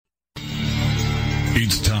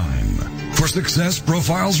It's time for Success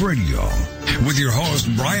Profiles Radio with your host,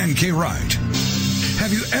 Brian K. Wright.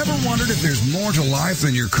 Have you ever wondered if there's more to life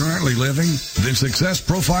than you're currently living? Then Success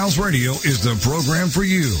Profiles Radio is the program for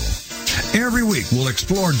you. Every week, we'll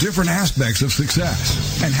explore different aspects of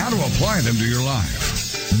success and how to apply them to your life.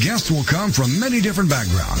 Guests will come from many different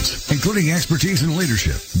backgrounds, including expertise in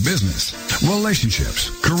leadership, business, relationships,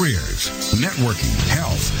 careers, networking,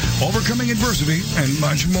 health, overcoming adversity, and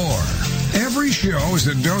much more. Every show is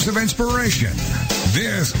a dose of inspiration.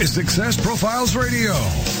 This is Success Profiles Radio.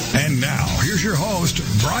 And now, here's your host,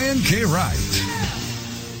 Brian K. Wright.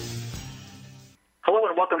 Hello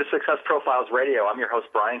and welcome to Success Profiles Radio. I'm your host,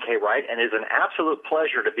 Brian K. Wright, and it is an absolute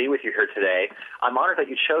pleasure to be with you here today. I'm honored that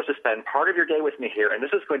you chose to spend part of your day with me here, and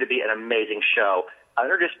this is going to be an amazing show. I'll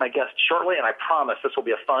introduce my guest shortly, and I promise this will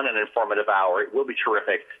be a fun and informative hour. It will be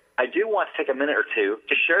terrific. I do want to take a minute or two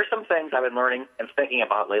to share some things I've been learning and thinking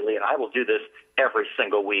about lately, and I will do this every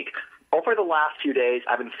single week. Over the last few days,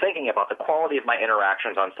 I've been thinking about the quality of my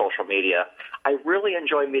interactions on social media. I really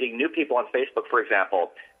enjoy meeting new people on Facebook, for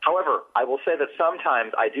example. However, I will say that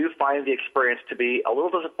sometimes I do find the experience to be a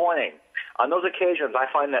little disappointing. On those occasions,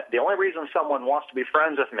 I find that the only reason someone wants to be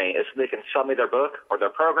friends with me is so they can sell me their book or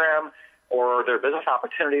their program or their business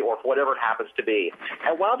opportunity or whatever it happens to be.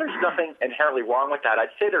 And while there's nothing inherently wrong with that,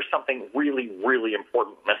 I'd say there's something really, really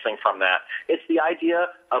important missing from that. It's the idea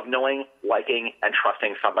of knowing, liking, and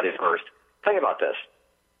trusting somebody first. Think about this.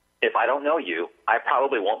 If I don't know you, I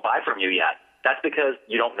probably won't buy from you yet. That's because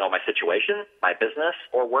you don't know my situation, my business,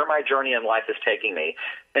 or where my journey in life is taking me.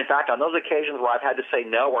 In fact, on those occasions where I've had to say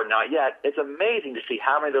no or not yet, it's amazing to see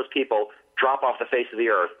how many of those people drop off the face of the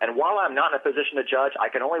earth. And while I'm not in a position to judge, I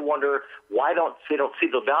can only wonder why they don't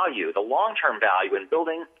see the value, the long-term value in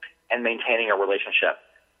building and maintaining a relationship.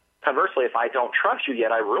 Conversely, if I don't trust you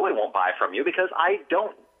yet, I really won't buy from you because I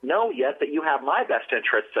don't know yet that you have my best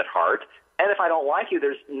interests at heart. And if I don't like you,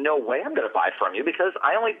 there's no way I'm going to buy from you because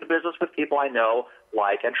I only do business with people I know,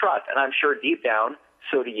 like, and trust. And I'm sure deep down,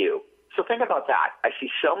 so do you. So think about that. I see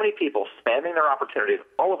so many people spamming their opportunities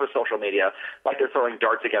all over social media like they're throwing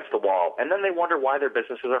darts against the wall. And then they wonder why their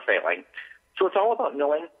businesses are failing. So it's all about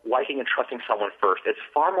knowing, liking, and trusting someone first. It's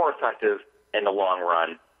far more effective in the long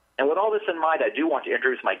run. And with all this in mind, I do want to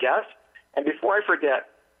introduce my guest. And before I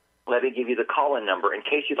forget, let me give you the call-in number in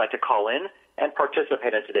case you'd like to call in and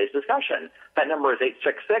participate in today's discussion. That number is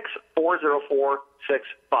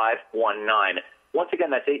 866-404-6519. Once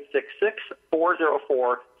again, that's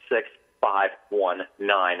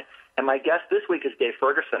 866-404-6519. And my guest this week is Dave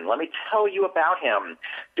Ferguson. Let me tell you about him.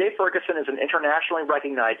 Dave Ferguson is an internationally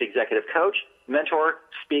recognized executive coach, mentor,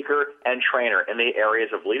 speaker, and trainer in the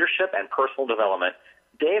areas of leadership and personal development.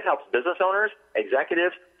 Dave helps business owners,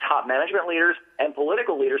 executives, top management leaders, and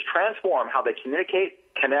political leaders transform how they communicate,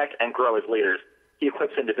 connect, and grow as leaders. He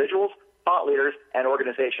equips individuals, thought leaders, and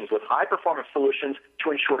organizations with high-performance solutions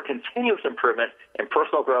to ensure continuous improvement in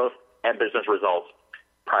personal growth and business results.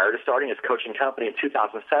 Prior to starting his coaching company in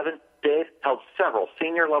 2007, Dave held several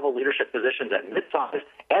senior-level leadership positions at mid-sized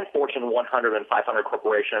and Fortune 100 and 500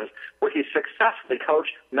 corporations, where he successfully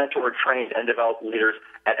coached, mentored, trained, and developed leaders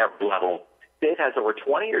at every level. Dave has over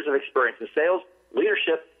 20 years of experience in sales,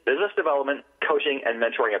 leadership, business development, coaching, and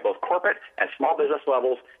mentoring at both corporate and small business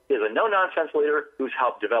levels. He is a no-nonsense leader who's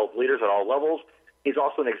helped develop leaders at all levels. He's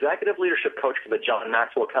also an executive leadership coach for the John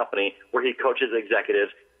Maxwell Company, where he coaches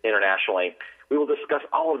executives internationally. We will discuss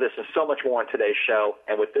all of this and so much more on today's show.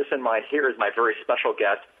 And with this in mind, here is my very special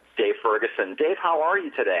guest, Dave Ferguson. Dave, how are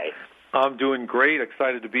you today? I'm doing great.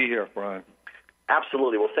 Excited to be here, Brian.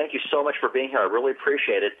 Absolutely. Well, thank you so much for being here. I really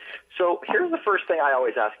appreciate it. So here's the first thing I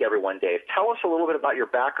always ask everyone, Dave. Tell us a little bit about your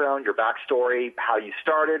background, your backstory, how you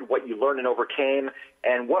started, what you learned and overcame,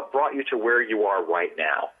 and what brought you to where you are right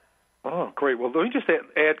now. Oh, great. Well, let me just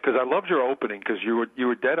add because I loved your opening because you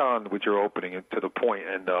were dead on with your opening and to the point.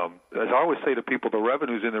 And as I always say to people, the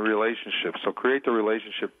revenue's in the relationship. So create the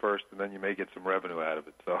relationship first, and then you may get some revenue out of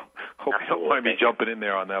it. So hope you don't mind me jumping in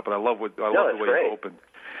there on that. But I love the way you opened.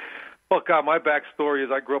 Look, my backstory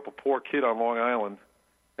is I grew up a poor kid on Long Island,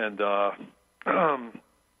 and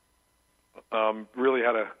really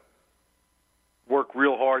had to work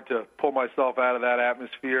real hard to pull myself out of that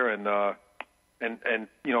atmosphere. And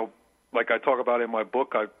you know, like I talk about in my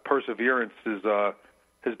book, perseverance has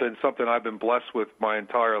been something I've been blessed with my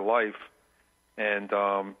entire life. And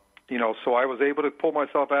you know, so I was able to pull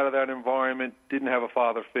myself out of that environment. Didn't have a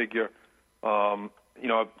father figure. You know,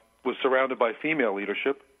 I was surrounded by female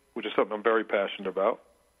leadership, which is something I'm very passionate about,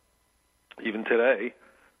 even today.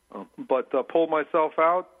 But pulled myself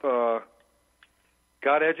out,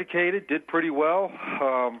 got educated, did pretty well,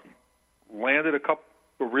 landed a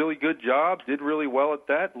a really good job, did really well at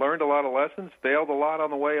that, learned a lot of lessons, failed a lot on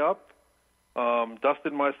the way up,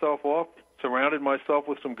 dusted myself off, surrounded myself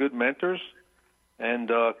with some good mentors and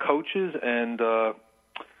coaches, and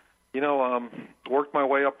worked my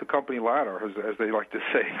way up the company ladder, as they like to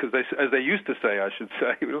say, as they used to say, I should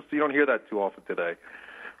say. You don't hear that too often today.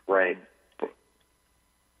 Right.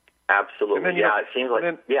 Absolutely. Then, it seems like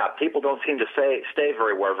people don't seem to stay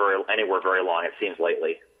anywhere very long. It seems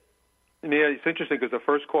lately. Yeah, it's interesting because the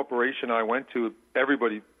first corporation I went to,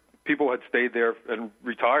 people had stayed there and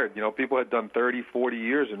retired. People had done 30, 40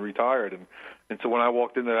 years and retired, and so when I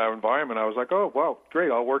walked into that environment, I was like, oh wow, great!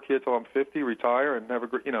 I'll work here till I'm 50, retire, and have a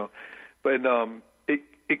great, But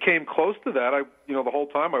it came close to that. The whole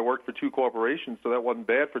time I worked for 2 corporations, so that wasn't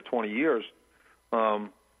bad for 20 years.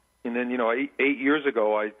 And then, 8 years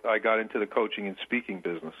ago, I got into the coaching and speaking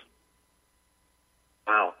business.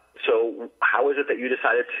 Wow. So how is it that you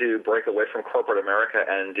decided to break away from corporate America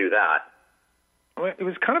and do that? Well, it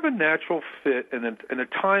was kind of a natural fit, and the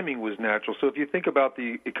timing was natural. So if you think about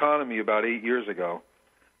the economy about 8 years ago,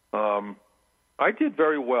 I did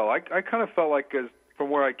very well. I kind of felt like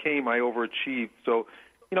from where I came, I overachieved. So,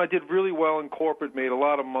 I did really well in corporate, made a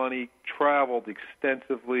lot of money, traveled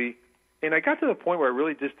extensively. And I got to the point where I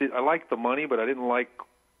really I liked the money, but I didn't like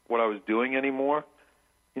what I was doing anymore.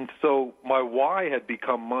 And so my why had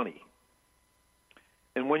become money.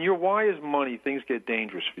 And when your why is money, things get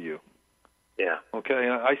dangerous for you. Yeah. Okay,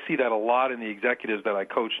 and I see that a lot in the executives that I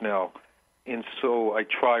coach now. And so I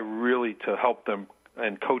try really to help them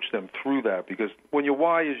and coach them through that, because when your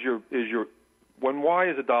why is when why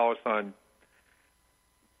is a dollar sign,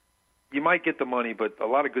 you might get the money, but a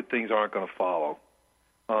lot of good things aren't going to follow.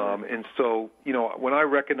 And so, when I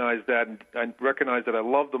recognized that, and I recognized that I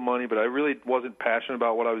loved the money, but I really wasn't passionate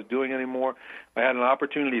about what I was doing anymore, I had an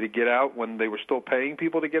opportunity to get out when they were still paying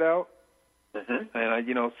people to get out. Mm-hmm.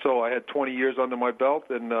 And so I had 20 years under my belt,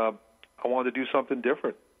 and I wanted to do something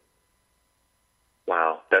different.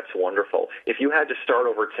 Wow, that's wonderful. If you had to start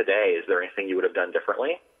over today, is there anything you would have done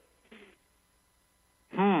differently?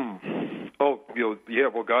 Oh, yeah.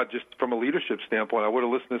 Well, God, just from a leadership standpoint, I would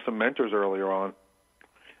have listened to some mentors earlier on.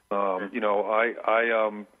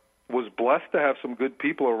 I was blessed to have some good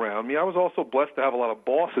people around me. I was also blessed to have a lot of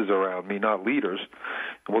bosses around me, not leaders.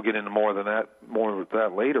 We'll get into more of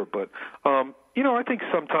that later. But I think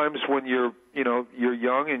sometimes when you're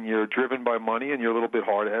young and you're driven by money and you're a little bit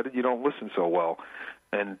hard-headed, you don't listen so well.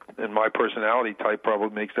 And my personality type probably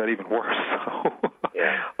makes that even worse.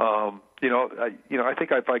 Yeah. I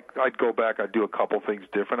think if I'd go back, I'd do a couple things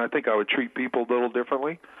different. I think I would treat people a little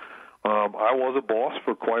differently. I was a boss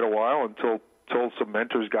for quite a while until some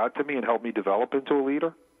mentors got to me and helped me develop into a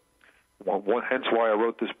leader. Hence why I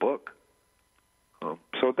wrote this book.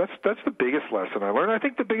 So that's the biggest lesson I learned. I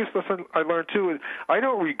think the biggest lesson I learned, too, is I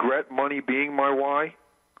don't regret money being my why,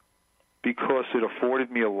 because it afforded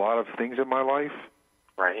me a lot of things in my life.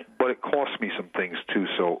 Right. But it cost me some things, too.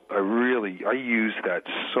 So I use that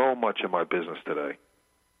so much in my business today.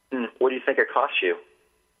 What do you think it cost you?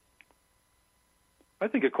 I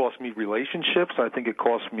think it cost me relationships. I think it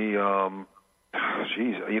cost me,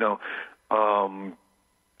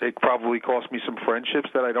 it probably cost me some friendships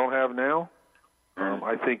that I don't have now.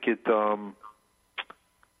 I think it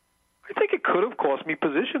could have cost me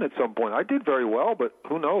position at some point. I did very well, but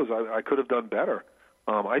who knows? I could have done better.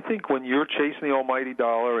 I think when you're chasing the almighty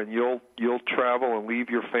dollar and you'll travel and leave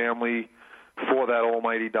your family for that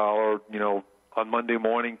almighty dollar, on Monday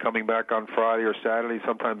morning, coming back on Friday or Saturday,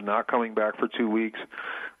 sometimes not coming back for 2 weeks.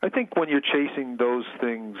 I think when you're chasing those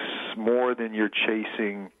things more than you're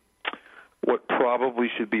chasing what probably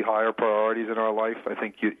should be higher priorities in our life, I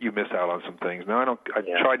think you miss out on some things. Now, I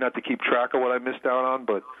try not to keep track of what I missed out on,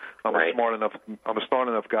 but I'm a smart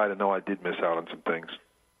enough guy to know I did miss out on some things.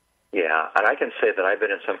 Yeah, and I can say that I've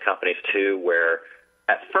been in some companies, too, where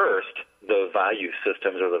at first the value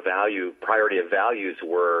systems or the priority of values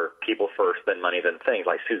were people first, then money, then things,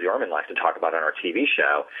 like Susie Orman likes to talk about on our TV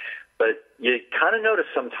show. But you kind of notice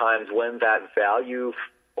sometimes when that value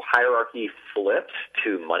hierarchy flips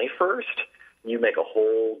to money first, you make a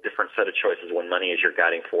whole different set of choices when money is your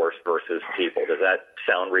guiding force versus people. Does that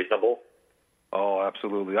sound reasonable? Oh,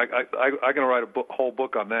 absolutely. I can write a whole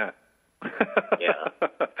book on that. Yeah,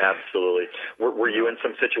 absolutely. Were you in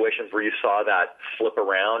some situations where you saw that flip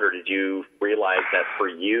around, or did you realize that for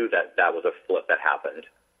you that was a flip that happened?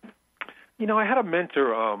 I had a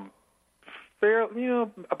mentor,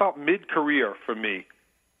 about mid-career for me,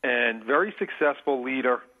 and very successful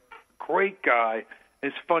leader, great guy.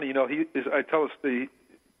 It's funny, I tell us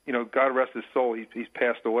God rest his soul, he's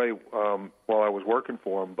passed away while I was working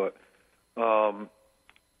for him, but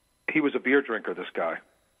he was a beer drinker, this guy.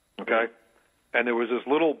 okay? And there was this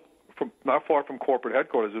little, not far from corporate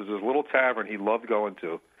headquarters, there was this little tavern he loved going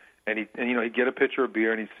to. And he'd get a pitcher of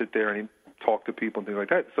beer and he'd sit there and he'd talk to people and things like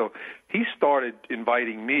that. So he started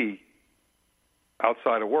inviting me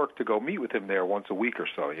outside of work to go meet with him there once a week or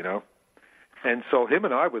so, And so him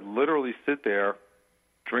and I would literally sit there,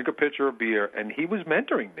 drink a pitcher of beer, and he was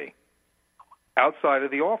mentoring me outside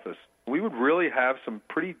of the office. We would really have some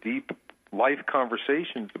pretty deep life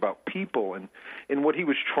conversations about people. And what he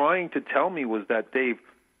was trying to tell me was that, Dave,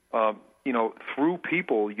 through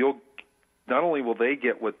people, not only will they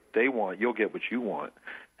get what they want, you'll get what you want.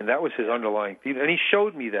 And that was his underlying theme. And he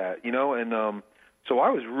showed me that, and so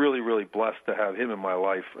I was really, really blessed to have him in my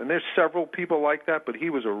life. And there's several people like that, but he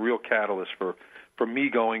was a real catalyst for me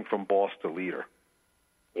going from boss to leader.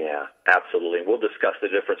 Yeah, absolutely. We'll discuss the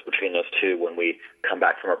difference between those two when we come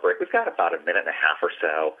back from our break. We've got about a minute and a half or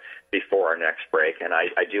so before our next break. And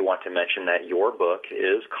I do want to mention that your book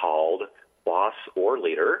is called Boss or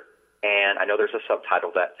Leader. And I know there's a subtitle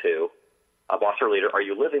of that too. Boss or Leader, are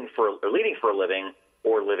you leading for a living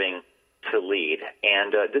or living to lead?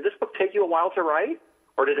 And did this book take you a while to write,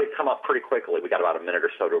 or did it come up pretty quickly? We got about a minute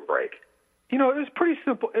or so to a break. It was pretty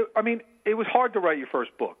simple. It was hard to write your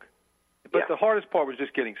first book, but the hardest part was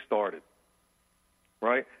just getting started,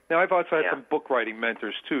 right? Now, I've also had some book writing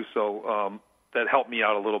mentors too, so that helped me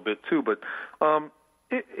out a little bit too, but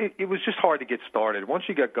it was just hard to get started. Once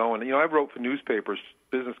you get going, I wrote for newspapers,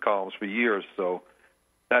 business columns for years, so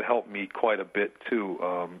that helped me quite a bit, too.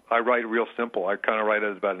 I write real simple. I kind of write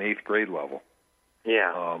at about an 8th grade level.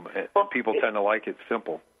 Yeah. And people tend to like it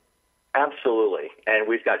simple. Absolutely. And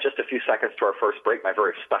we've got just a few seconds to our first break. My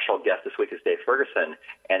very special guest this week is Dave Ferguson,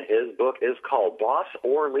 and his book is called Boss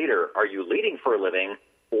or Leader. Are you leading for a living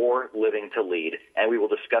or living to lead? And we will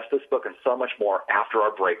discuss this book and so much more after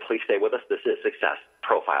our break. Please stay with us. This is Success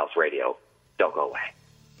Profiles Radio. Don't go away.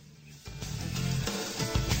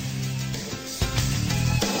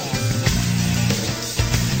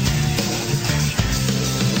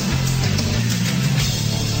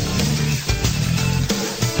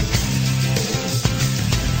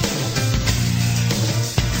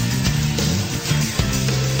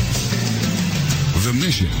 The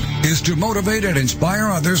mission is to motivate and inspire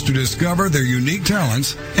others to discover their unique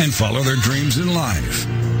talents and follow their dreams in life.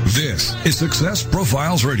 This is Success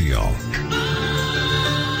Profiles Radio.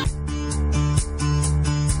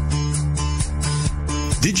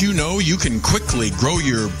 Did you know you can quickly grow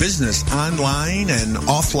your business online and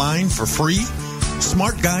offline for free?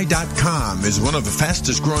 SmartGuy.com is one of the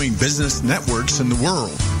fastest growing business networks in the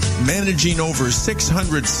world, managing over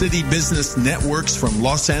 600 city business networks from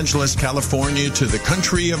Los Angeles, California to the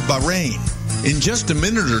country of Bahrain. In just a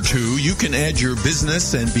minute or two, you can add your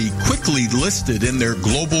business and be quickly listed in their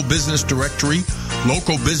global business directory,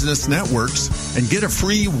 local business networks, and get a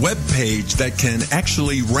free web page that can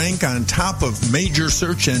actually rank on top of major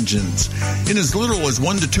search engines in as little as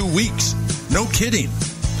 1 to 2 weeks. No kidding.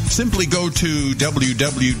 Simply go to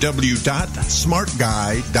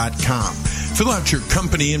www.smartguy.com. Fill out your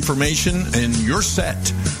company information and you're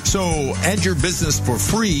set. So add your business for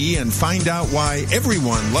free and find out why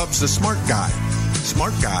everyone loves a smart guy.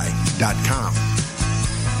 smartguy.com.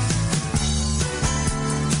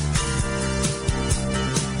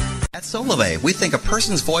 At Solivay, we think a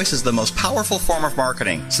person's voice is the most powerful form of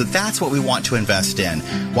marketing, so that's what we want to invest in.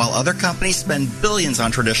 While other companies spend billions on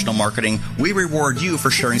traditional marketing, we reward you for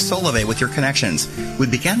sharing Solivay with your connections. We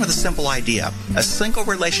began with a simple idea. A single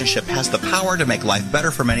relationship has the power to make life better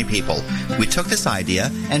for many people. We took this idea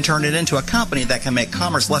and turned it into a company that can make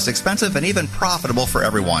commerce less expensive and even profitable for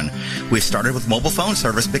everyone. We've started with mobile phone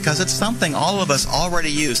service because it's something all of us already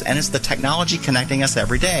use, and it's the technology connecting us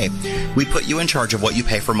every day. We put you in charge of what you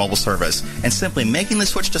pay for mobile service, and simply making the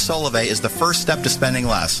switch to Solivay is the first step to spending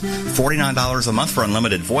less. $49 a month for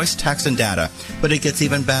unlimited voice, text, and data. But it gets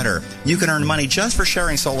even better. You can earn money just for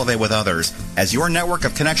sharing Solivay with others. As your network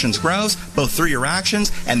of connections grows, both through your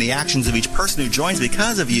actions and the actions of each person who joins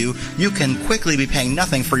because of you, you can quickly be paying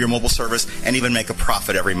nothing for your mobile service and even make a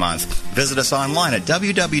profit every month. Visit us online at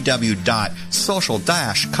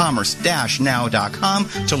www.social-commerce-now.com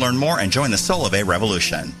to learn more and join the Solivay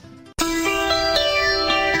revolution.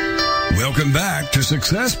 Welcome back to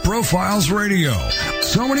Success Profiles Radio.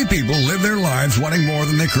 So many people live their lives wanting more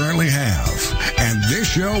than they currently have. And this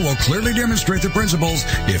show will clearly demonstrate the principles,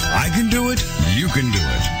 if I can do it, you can do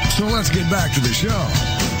it. So let's get back to the show.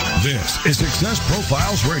 This is Success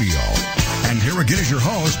Profiles Radio. And here again is your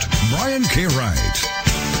host, Brian K. Wright.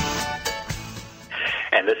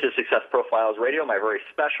 And this is Success Profiles Radio. My very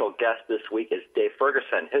special guest this week is Dave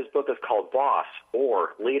Ferguson. His book is called Boss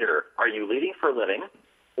or Leader. Are you leading for a living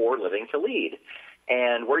or living to lead?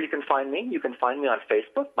 And where you can find me on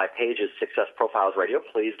Facebook. My page is Success Profiles Radio.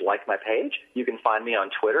 Please like my page. You can find me on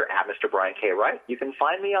Twitter at Mr. Brian K. Wright. You can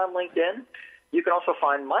find me on LinkedIn. You can also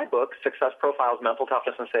find my book, Success Profiles, Mental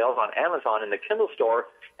Toughness and Sales, on Amazon in the Kindle store.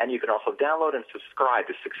 And you can also download and subscribe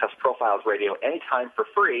to Success Profiles Radio anytime for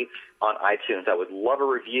free on iTunes. I would love a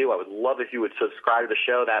review. I would love if you would subscribe to the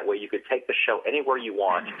show. That way you could take the show anywhere you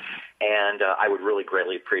want. And I would really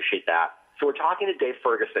greatly appreciate that. So we're talking to Dave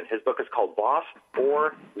Ferguson. His book is called Boss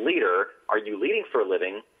or Leader. Are you leading for a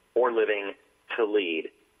living or living to lead?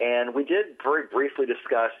 And we did very briefly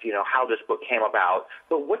discuss, how this book came about.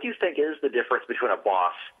 But what do you think is the difference between a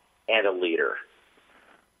boss and a leader?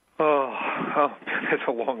 Oh, that's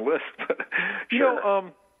a long list.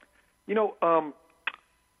 Sure.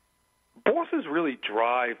 Bosses really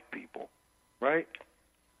drive people, right?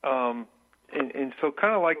 And so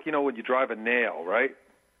kind of like, when you drive a nail, right?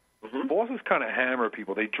 Mm-hmm. Bosses kind of hammer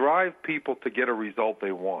people. They drive people to get a result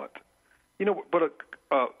they want. But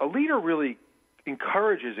a leader really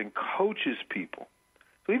encourages and coaches people.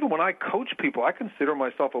 So even when I coach people, I consider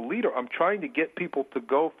myself a leader. I'm trying to get people to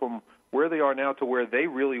go from where they are now to where they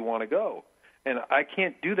really want to go. And I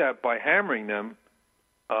can't do that by hammering them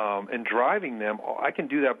and driving them. I can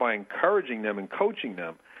do that by encouraging them and coaching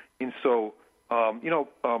them. And so,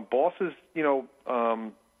 bosses,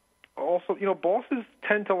 also, bosses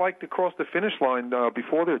tend to like to cross the finish line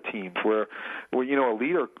before their teams, where a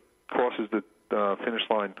leader crosses the finish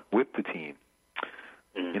line with the team.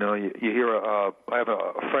 You hear I have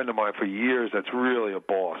a friend of mine for years that's really a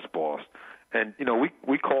boss, and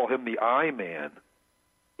we call him the I man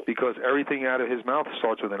because everything out of his mouth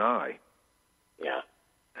starts with an I. Yeah.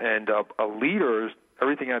 And a leader's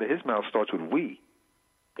everything out of his mouth starts with we.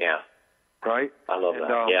 Yeah. Right. I love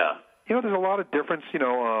that. Yeah. There's a lot of difference.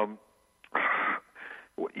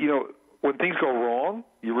 When things go wrong,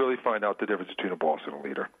 you really find out the difference between a boss and a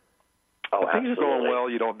leader. Oh, when things are going well,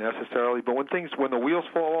 you don't necessarily. But when the wheels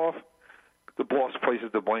fall off, the boss places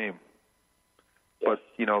the blame. Yes.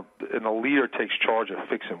 But and the leader takes charge of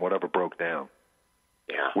fixing whatever broke down.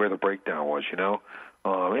 Yeah. Where the breakdown was,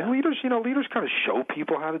 And leaders kind of show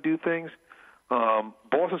people how to do things.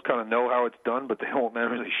 Bosses kind of know how it's done, but they don't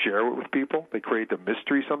really share it with people. They create the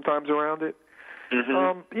mystery sometimes around it.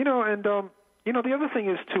 Mm-hmm. The other thing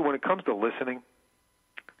is too, when it comes to listening,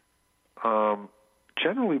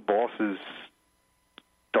 generally bosses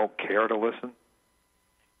don't care to listen.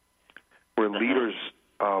 Where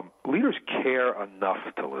leaders care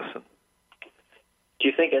enough to listen. Do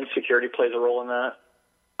you think insecurity plays a role in that?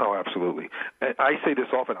 Oh, absolutely. And I say this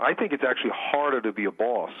often. I think it's actually harder to be a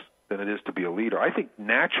boss than it is to be a leader. I think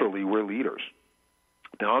naturally we're leaders.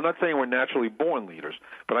 Now, I'm not saying we're naturally born leaders,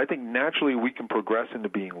 but I think naturally we can progress into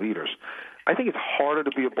being leaders. I think it's harder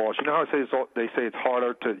to be a boss. You know how they say it's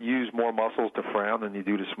harder to use more muscles to frown than you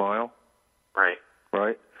do to smile? Right.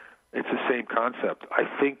 Right? It's the same concept. I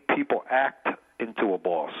think people act into a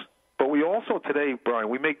boss. But we also today, Brian,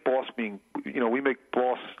 we make boss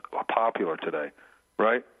popular today,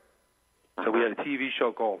 right? So we had a TV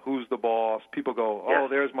show called Who's the Boss? People go, oh,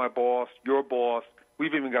 there's my boss, your boss.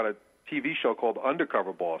 We've even got a TV show called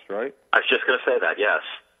Undercover Boss, right? I was just going to say that, yes.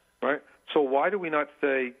 Right? So why do we not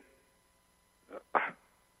say,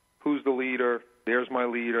 who's the leader, there's my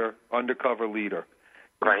leader, undercover leader?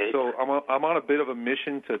 Right. So I'm on a bit of a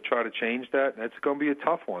mission to try to change that, and it's going to be a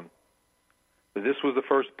tough one. But this was the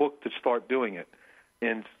first book to start doing it.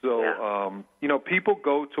 And so, people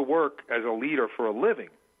go to work as a leader for a living,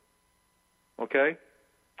 okay?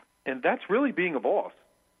 And that's really being a boss.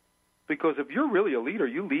 Because if you're really a leader,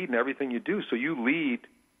 you lead in everything you do. So you lead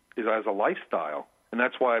as a lifestyle. And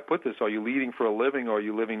that's why I put this, are you leading for a living or are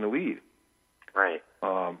you living to lead? Right.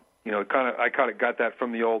 I kind of got that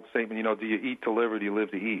from the old statement, do you eat to live or do you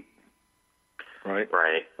live to eat? Right?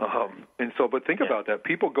 Right. But think about that.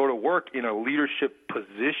 People go to work in a leadership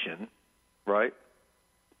position, right,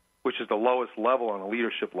 which is the lowest level on a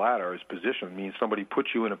leadership ladder is position. It means somebody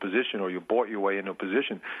put you in a position or you bought your way into a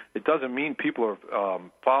position. It doesn't mean people are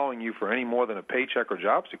following you for any more than a paycheck or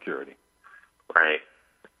job security. Right.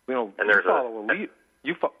 And there's you follow a leader.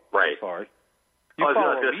 Right. Sorry. You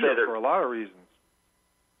follow a leader for a lot of reasons.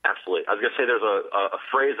 Absolutely. I was going to say there's a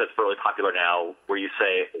phrase that's really popular now where you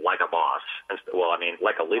say, like a boss.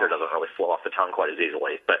 Like a leader doesn't really flow off the tongue quite as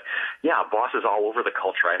easily. But, yeah, boss is all over the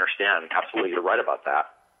culture. I understand. Absolutely. You're right about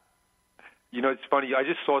that. It's funny. I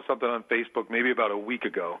just saw something on Facebook maybe about a week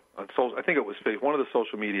ago. I think it was one of the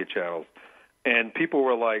social media channels. And people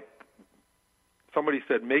were like, somebody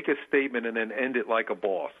said, make a statement and then end it like a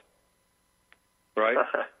boss. Right?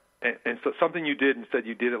 And so something you did and said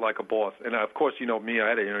you did it like a boss. And, of course, me, I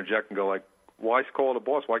had to interject and go like, why call it a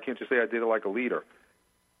boss? Why can't you say I did it like a leader?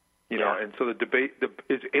 You know, and so the debate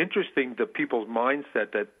is interesting to people's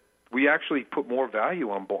mindset that we actually put more value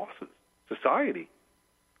on bosses, society.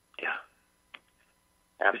 Yeah.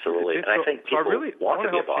 Absolutely. And I think people want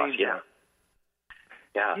to be a boss.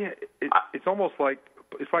 It's almost like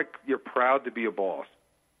you're proud to be a boss.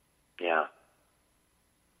 Yeah.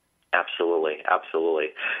 Absolutely.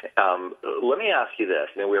 Let me ask you this.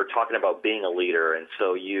 We were talking about being a leader, and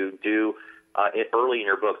so you do early in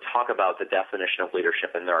your book talk about the definition of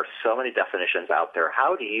leadership, and there are so many definitions out there.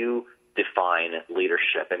 How do you define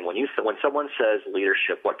leadership? And when someone says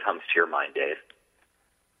leadership, what comes to your mind, Dave?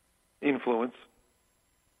 Influence.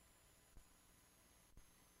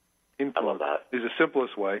 I love that. Is the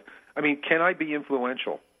simplest way. I mean, can I be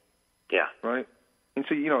influential? Yeah. Right? And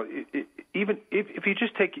so, even if you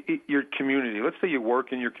just take your community, let's say you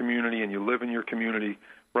work in your community and you live in your community,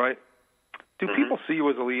 right? Do people see you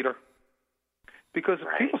as a leader? Because if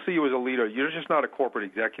people see you as a leader, you're just not a corporate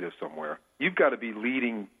executive somewhere. You've got to be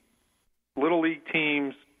leading little league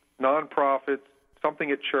teams, nonprofits,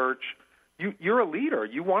 something at church. You're a leader.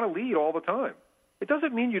 You want to lead all the time. It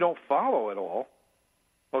doesn't mean you don't follow at all,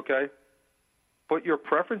 okay? But your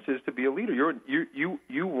preference is to be a leader.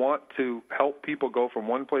 You want to help people go from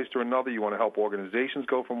one place to another. You want to help organizations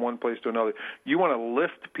go from one place to another. You want to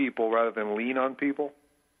lift people rather than lean on people.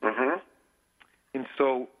 Mm-hmm. And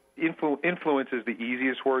so influence is the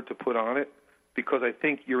easiest word to put on it, because I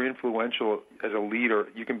think you're influential as a leader.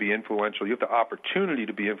 You can be influential. You have the opportunity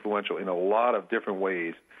to be influential in a lot of different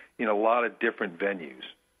ways, in a lot of different venues.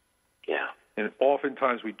 Yeah. And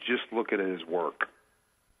oftentimes we just look at it as work.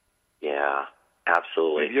 Yeah,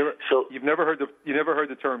 absolutely. You've never heard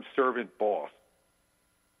the term servant boss.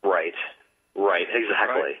 Right,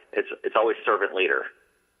 exactly. Right? It's always servant leader.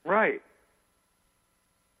 Right.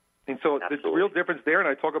 And so Absolutely. The real difference there, and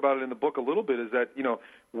I talk about it in the book a little bit, is that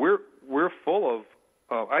we're full of.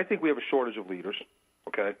 I think we have a shortage of leaders.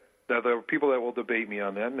 Okay, now there are people that will debate me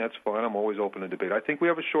on that, and that's fine. I'm always open to debate. I think we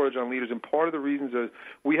have a shortage on leaders, and part of the reasons is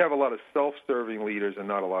we have a lot of self-serving leaders and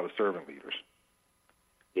not a lot of servant leaders.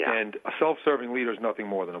 Yeah. And a self-serving leader is nothing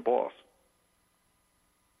more than a boss.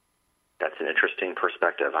 That's an interesting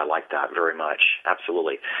perspective. I like that very much.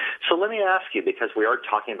 Absolutely. So let me ask you, because we are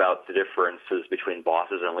talking about the differences between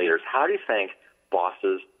bosses and leaders, how do you think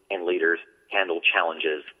bosses and leaders handle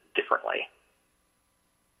challenges differently?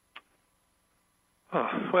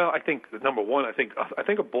 Well, I think number one, I think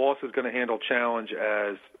a boss is going to handle challenge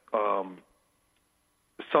as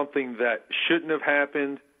something that shouldn't have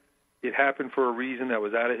happened. It happened for a reason that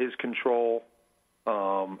was out of his control.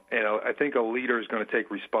 And I think a leader is going to take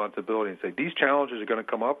responsibility and say, these challenges are going to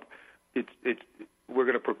come up. We're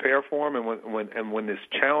going to prepare for them, and when this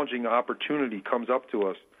challenging opportunity comes up to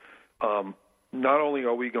us, not only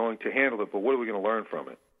are we going to handle it, but what are we going to learn from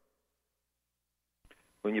it?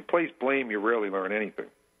 When you place blame, you rarely learn anything.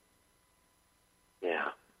 Yeah.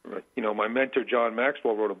 My mentor John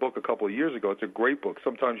Maxwell wrote a book a couple of years ago. It's a great book.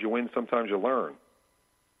 Sometimes you win, sometimes you learn.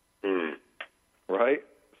 Right?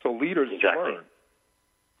 So leaders learn.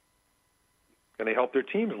 And they help their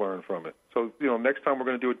teams learn from it. So, next time we're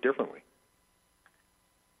going to do it differently.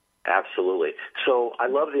 Absolutely. So I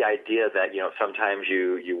love the idea that, sometimes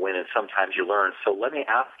you win and sometimes you learn. So let me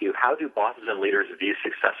ask you, how do bosses and leaders view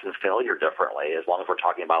success and failure differently, as long as we're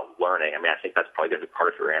talking about learning? I think that's probably going to be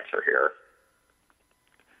part of your answer here.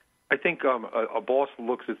 I think a boss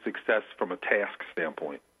looks at success from a task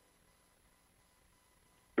standpoint.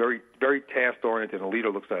 Very, very task-oriented, and a leader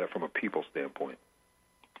looks at it from a people standpoint.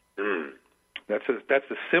 That's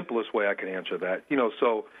the simplest way I can answer that.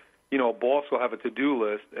 A boss will have a to-do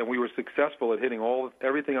list, and we were successful at hitting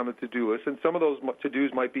everything on the to-do list, and some of those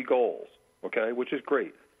to-dos might be goals, okay, which is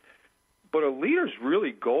great. But a leader's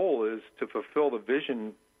really goal is to fulfill the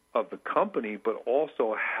vision of the company, but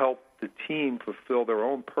also help the team fulfill their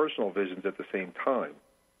own personal visions at the same time.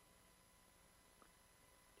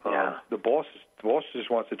 Yeah. The boss just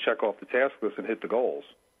wants to check off the task list and hit the goals.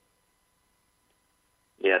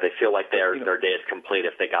 Yeah, they feel like their day is complete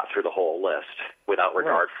if they got through the whole list without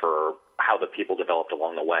regard for how the people developed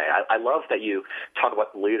along the way. I love that you talk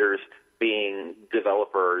about leaders being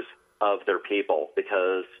developers of their people,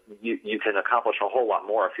 because you can accomplish a whole lot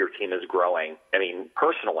more if your team is growing.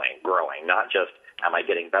 Personally growing, not just am I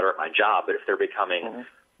getting better at my job, but if they're becoming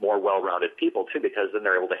more well-rounded people too, because then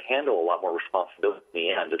they're able to handle a lot more responsibility in the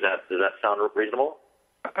end. Does that sound reasonable?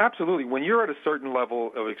 Absolutely. When you're at a certain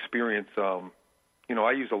level of experience,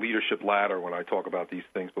 I use a leadership ladder when I talk about these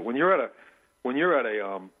things. But when you're at a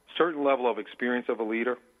certain level of experience of a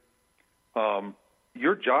leader,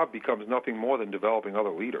 your job becomes nothing more than developing other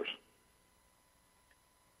leaders.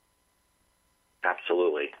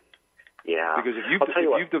 Absolutely. Yeah. Because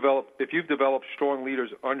if you've developed strong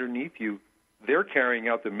leaders underneath you, they're carrying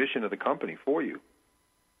out the mission of the company for you.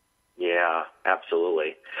 Yeah,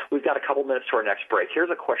 absolutely. We've got a couple minutes to our next break. Here's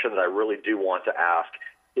a question that I really do want to ask.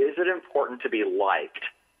 Is it important to be liked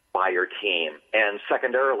by your team? And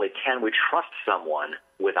secondarily, can we trust someone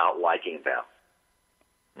without liking them?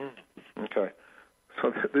 Okay.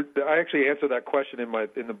 So I actually answered that question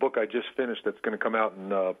in the book I just finished. That's going to come out in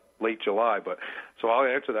late July. But so I'll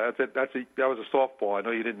answer that. That was a softball. I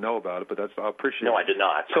know you didn't know about it, but I appreciate it. No, I did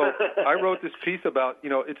not. So I wrote this piece about,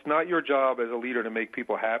 it's not your job as a leader to make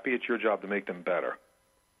people happy. It's your job to make them better.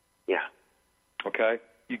 Yeah. Okay?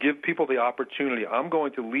 You give people the opportunity. I'm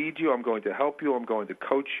going to lead you. I'm going to help you. I'm going to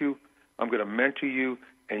coach you. I'm going to mentor you,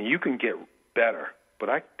 and you can get better. But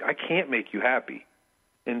I can't make you happy.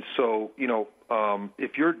 And so,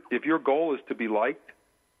 if your goal is to be liked,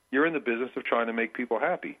 you're in the business of trying to make people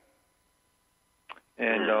happy.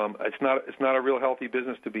 And it's not a real healthy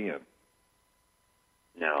business to be in.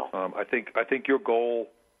 No. I think your goal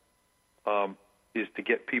is to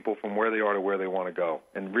get people from where they are to where they want to go.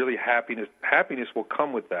 And really happiness will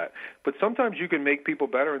come with that. But sometimes you can make people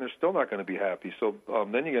better and they're still not going to be happy. So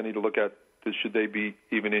then you're going to need to look at, should they be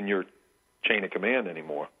even in your chain of command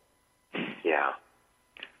anymore? Yeah.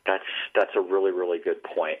 That's a really, really good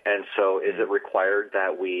point. And so is it required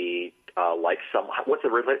that we like someone?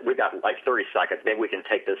 We've got like 30 seconds. Maybe we can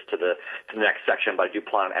take this to the next section, but I do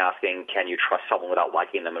plan on asking, can you trust someone without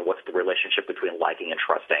liking them, and what's the relationship between liking and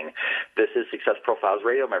trusting? This is Success Profiles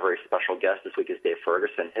Radio. My very special guest this week is Dave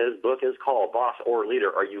Ferguson. His book is called Boss or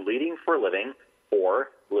Leader. Are you leading for a living or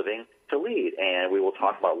living to lead? And we will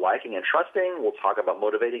talk about liking and trusting. We'll talk about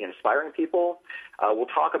motivating and inspiring people. We'll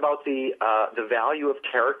talk about the value of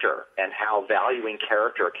character and how valuing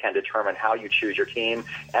character can determine how you choose your team,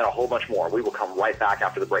 and a whole bunch more. We will come right back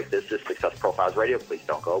after the break. This is Success Profiles Radio. Please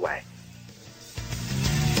don't go away.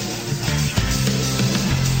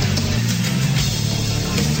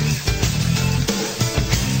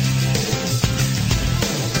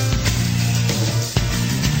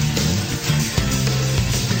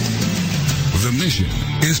 The mission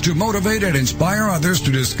is to motivate and inspire others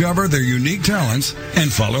to discover their unique talents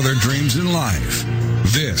and follow their dreams in life.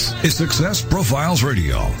 This is Success Profiles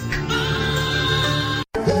Radio.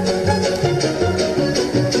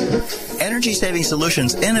 Energy Saving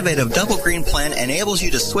Solutions' innovative Double Green Plan enables you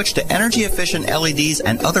to switch to energy-efficient LEDs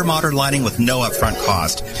and other modern lighting with no upfront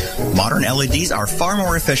cost. Modern LEDs are far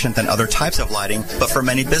more efficient than other types of lighting, but for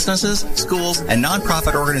many businesses, schools, and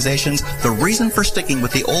nonprofit organizations, the reason for sticking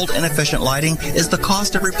with the old inefficient lighting is the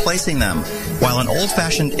cost of replacing them. While an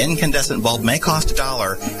old-fashioned incandescent bulb may cost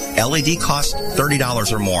 $1, LED costs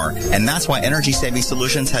 $30 or more, and that's why Energy Saving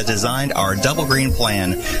Solutions has designed our Double Green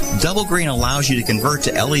Plan. Double Green allows you to convert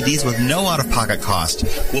to LEDs with no out-of-pocket cost.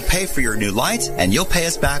 We'll pay for your new lights, and you'll pay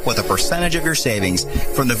us back with a percentage of your savings.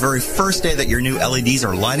 From the very first day that your new LEDs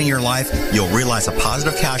are lighting your life, you'll realize a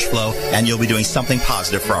positive cash flow, and you'll be doing something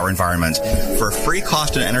positive for our environment. For a free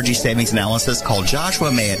cost and energy savings analysis, call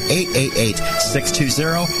Joshua May at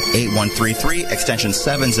 888-620-8133, extension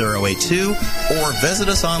 7082, or visit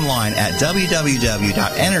us online at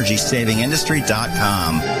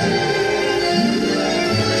www.energysavingindustry.com.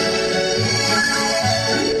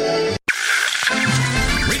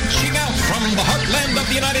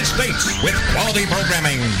 The United States with quality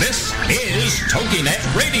programming. This is TogiNet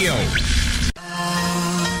Radio.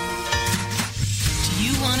 Do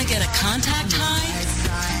you want to get a contact high?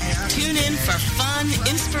 Tune in for fun,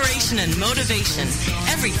 inspiration, and motivation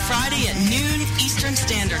every Friday at noon Eastern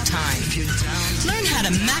Standard Time. Learn how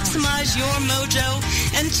to maximize your mojo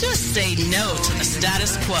and just say no to the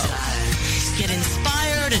status quo. Get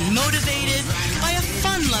inspired and motivated by a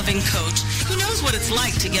fun-loving coach who knows what it's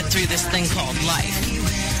like to get through this thing called life.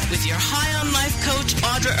 With your High on Life coach,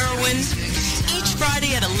 Audra Irwin, each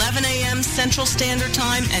Friday at 11 a.m. Central Standard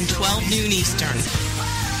Time and 12 noon Eastern.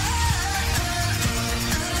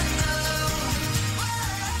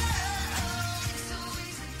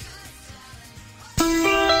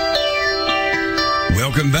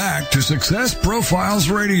 Welcome back to Success Profiles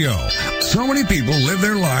Radio. So many people live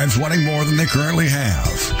their lives wanting more than they currently have.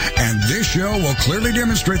 And this show will clearly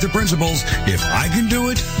demonstrate the principles, if I can do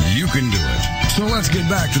it, you can do it. So let's get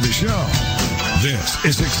back to the show. This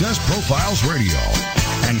is Success Profiles Radio.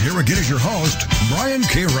 And here again is your host, Brian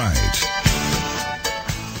K. Wright.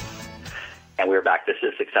 And we're back. This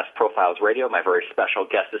is Success Profiles Radio. My very special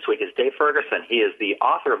guest this week is Dave Ferguson. He is the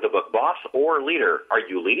author of the book, Boss or Leader. Are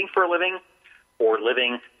you leading for a living or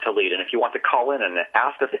living to lead? And if you want to call in and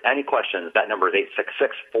ask us any questions, that number is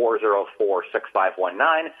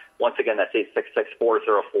 866-404-6519. Once again, that's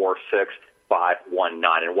 866-404-6519.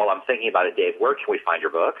 And while I'm thinking about it, Dave, where can we find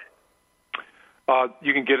your book?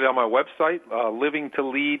 You can get it on my website,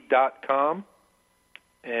 livingtolead.com.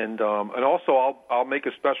 And also I'll make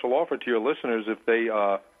a special offer to your listeners if they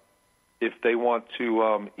want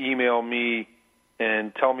to email me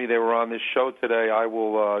and tell me they were on this show today. I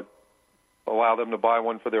will allow them to buy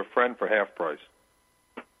one for their friend for half price.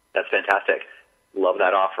 That's fantastic. Love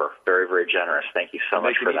that offer. Very, very generous. Thank you so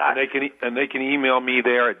much for that. And they can email me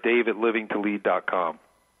there at dave@livingtolead.com.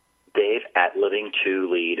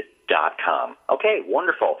 dave@livingtolead.com. Okay,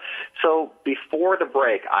 wonderful. So before the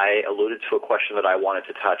break, I alluded to a question that I wanted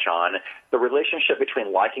to touch on, the relationship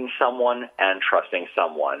between liking someone and trusting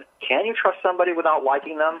someone. Can you trust somebody without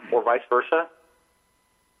liking them, or vice versa?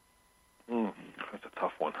 That's a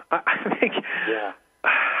tough one. I think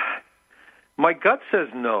my gut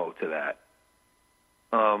says no to that.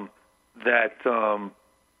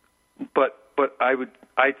 But I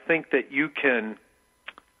think that you can.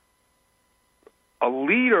 A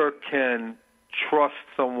leader can trust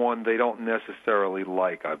someone they don't necessarily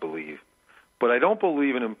like, I believe. But I don't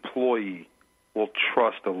believe an employee will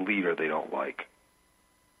trust a leader they don't like.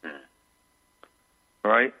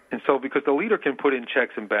 All right? And so because the leader can put in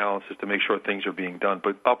checks and balances to make sure things are being done,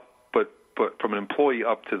 but from an employee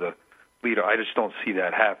up to the leader, I just don't see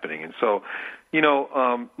that happening. And so,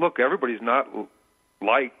 look, everybody's not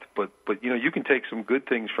liked, but you can take some good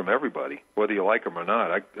things from everybody, whether you like them or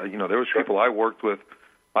not. There was people I worked with.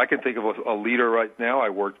 I can think of a leader right now I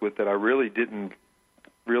worked with that I really didn't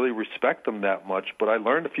really respect them that much, but I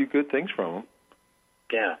learned a few good things from them.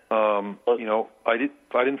 Yeah. I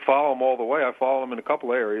didn't follow them all the way. I followed them in a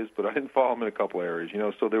couple areas, but I didn't follow them in a couple areas.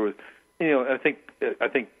 So there was, I think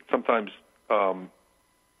sometimes I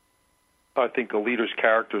think a leader's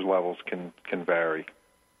character levels can vary.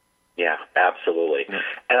 Yeah, absolutely. Yeah.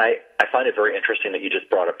 And I find it very interesting that you just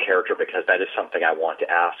brought up character, because that is something I want to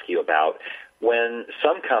ask you about. When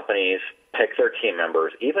some companies pick their team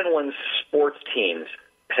members, even when sports teams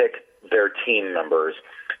pick their team members,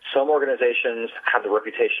 some organizations have the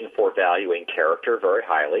reputation for valuing character very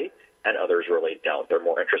highly, and others really don't. They're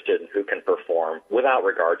more interested in who can perform without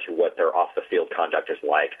regard to what their off-the-field conduct is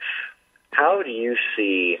like. How do you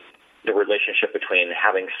see the relationship between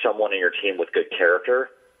having someone in your team with good character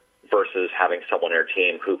versus having someone in your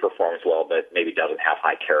team who performs well but maybe doesn't have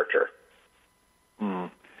high character?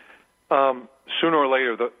 Sooner or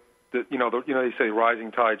later, they say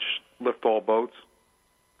rising tides lift all boats.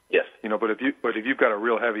 Yes. But if you've got a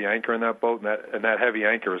real heavy anchor in that boat, and that heavy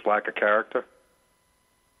anchor is lack of character,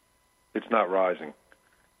 it's not rising.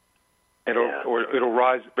 Or it'll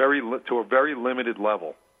rise to a very limited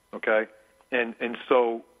level. Okay, and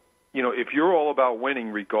so if you're all about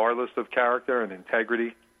winning regardless of character and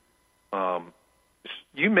integrity,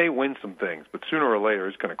 you may win some things, but sooner or later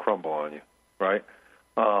it's going to crumble on you, right?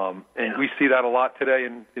 And we see that a lot today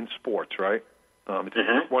in sports, right?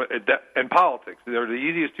 And politics. They're the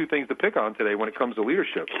easiest two things to pick on today when it comes to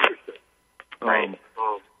leadership. Right.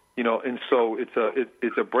 And so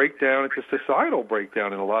it's a breakdown. It's a societal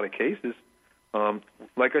breakdown in a lot of cases.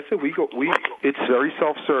 Like I said, it's very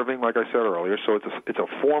self-serving, like I said earlier. So it's a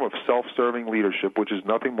form of self-serving leadership, which is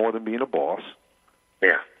nothing more than being a boss.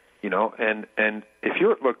 Yeah. And if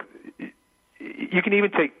you can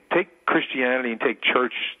even take Christianity and take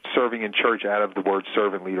church, serving in church, out of the word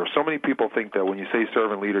servant leader. So many people think that when you say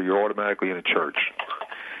servant leader, you're automatically in a church,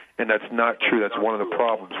 and that's not true. That's one of the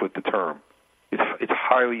problems with the term. It's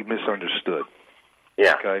highly misunderstood.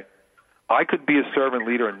 Yeah. Okay. I could be a servant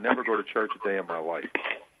leader and never go to church a day in my life.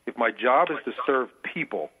 If my job is to serve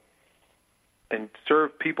people and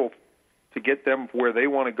serve people to get them where they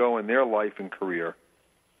want to go in their life and career,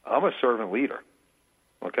 I'm a servant leader.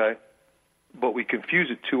 Okay. But we confuse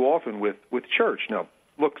it too often with church. Now,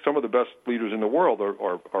 look, some of the best leaders in the world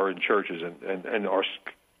are in churches and are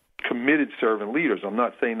committed servant leaders. I'm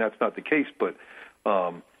not saying that's not the case, but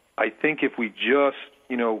I think if we just,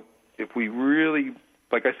 if we really,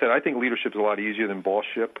 like I said, I think leadership is a lot easier than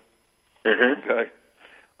bossship. Mm-hmm. Okay,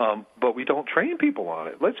 but we don't train people on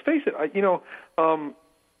it. Let's face it.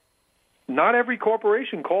 Not every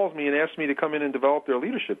corporation calls me and asks me to come in and develop their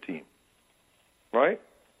leadership team. Right?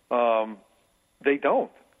 They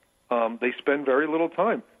don't. They spend very little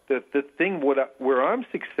time. The thing where I'm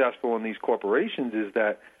successful in these corporations is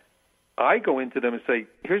that I go into them and say,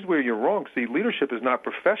 here's where you're wrong. See, leadership is not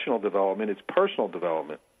professional development, it's personal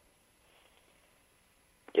development.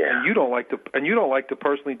 Yeah. And you don't like to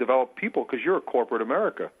personally develop people because you're a corporate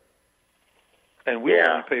America. And we'll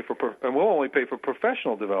only pay for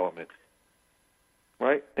professional development.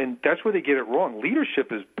 Right? And that's where they get it wrong.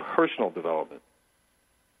 Leadership is personal development.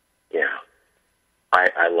 Yeah.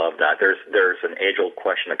 I love that. There's an age-old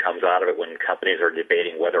question that comes out of it when companies are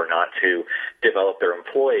debating whether or not to develop their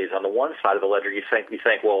employees. On the one side of the ledger, you think,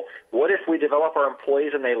 well, what if we develop our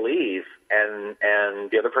employees and they leave? And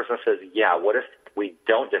the other person says, yeah, what if we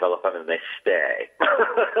don't develop them and they stay?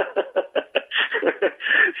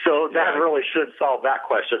 So that really should solve that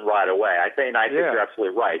question right away. I think you're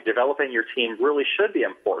absolutely right. Developing your team really should be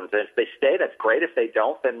important. And if they stay, that's great. If they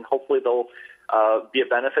don't, then hopefully they'll be a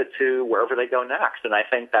benefit to wherever they go next. And I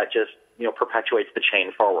think that just perpetuates the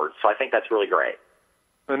chain forward. So I think that's really great.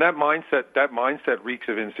 And that mindset reeks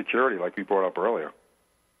of insecurity, like we brought up earlier.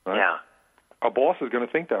 Right? Yeah. A boss is going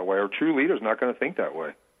to think that way. Or a true leader is not going to think that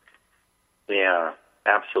way. Yeah,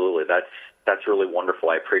 absolutely. That's really wonderful.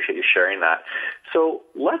 I appreciate you sharing that. So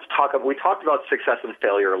let's talk. We talked about success and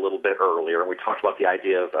failure a little bit earlier, and we talked about the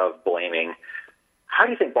idea of blaming. How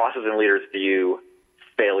do you think bosses and leaders view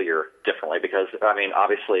failure differently? Because, I mean,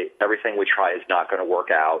 obviously everything we try is not going to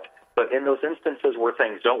work out. But in those instances where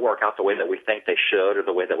things don't work out the way that we think they should or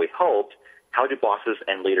the way that we hoped, how do bosses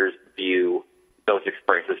and leaders view those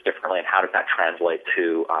experiences differently, and how does that translate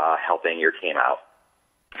to helping your team out?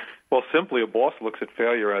 Well, simply, a boss looks at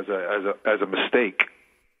failure as a mistake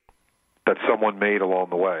that someone made along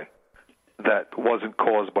the way that wasn't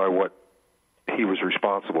caused by what he or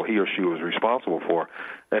she was responsible for.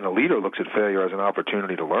 And a leader looks at failure as an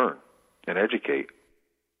opportunity to learn and educate.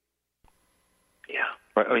 Yeah.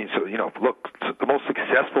 Right? I mean, so, look, the most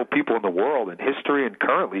successful people in the world in history and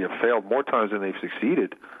currently have failed more times than they've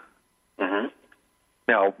succeeded. Mm-hmm.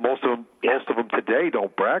 Now, most of them today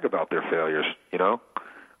don't brag about their failures,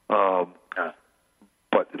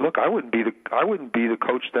 But look, I wouldn't be the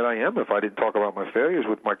coach that I am if I didn't talk about my failures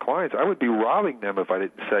with my clients. I would be robbing them if I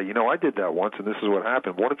didn't say, I did that once and this is what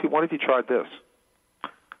happened. What if you tried this?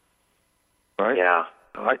 Right? Yeah.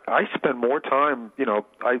 I spend more time.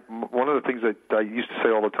 One of the things that I used to say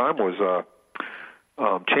all the time was,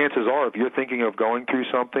 chances are, if you're thinking of going through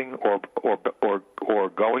something or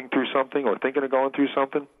going through something or thinking of going through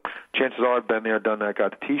something, chances are I've been there, done that,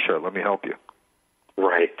 got the T-shirt. Let me help you.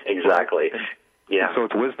 Right, exactly. Yeah. And so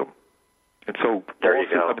it's wisdom. And so there you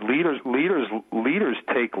go. I mean, leaders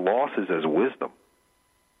take losses as wisdom.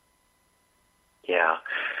 Yeah.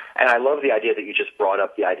 And I love the idea that you just brought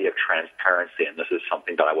up, the idea of transparency, and this is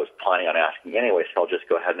something that I was planning on asking anyway, so I'll just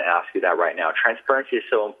go ahead and ask you that right now. Transparency is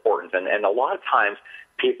so important, and a lot of times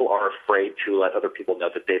people are afraid to let other people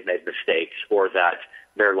know that they've made mistakes or that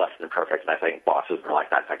they're less than perfect, and I think bosses are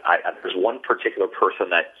like that. In fact, there's one particular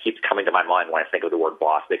person that keeps coming to my mind when I think of the word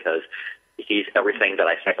boss, because he's everything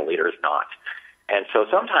that I think a leader is not. And so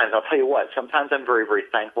sometimes, I'll tell you what, sometimes I'm very, very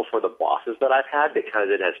thankful for the bosses that I've had,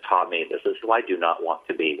 because it has taught me this is who I do not want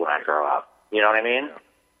to be when I grow up. You know what I mean?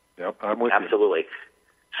 Yep, I'm with you. Absolutely.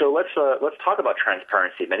 So let's talk about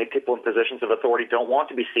transparency. Many people in positions of authority don't want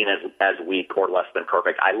to be seen as weak or less than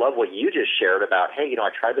perfect. I love what you just shared about, hey, I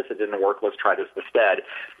tried this, it didn't work, let's try this instead.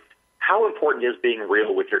 How important is being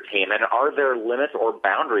real with your team, and are there limits or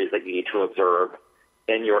boundaries that you need to observe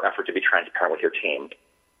in your effort to be transparent with your team?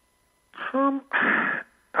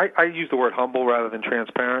 I use the word humble rather than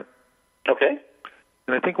transparent. Okay.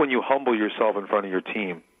 And I think when you humble yourself in front of your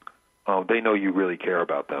team, they know you really care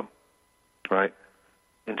about them, right?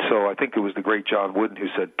 And so I think it was the great John Wooden who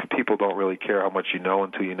said, people don't really care how much you know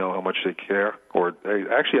until you know how much they care. Or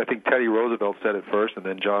actually, I think Teddy Roosevelt said it first, and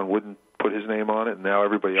then John Wooden put his name on it, and now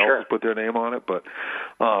everybody else has put their name on it. But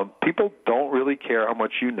people don't really care how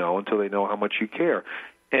much you know until they know how much you care.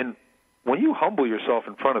 And when you humble yourself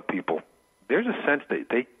in front of people, there's a sense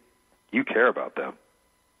that you care about them.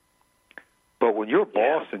 But when you're a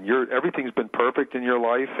boss and everything's been perfect in your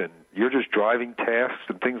life and you're just driving tasks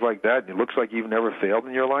and things like that, and it looks like you've never failed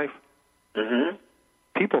in your life,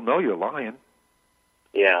 people know you're lying.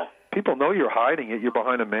 Yeah. People know you're hiding it. You're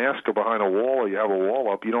behind a mask or behind a wall, or you have a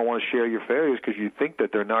wall up. You don't want to share your failures because you think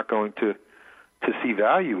that they're not going to see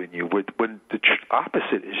value in you, when the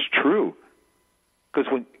opposite is true.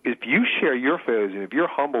 Because if you share your failures and if you're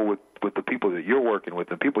humble with the people that you're working with,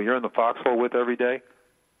 the people you're in the foxhole with every day,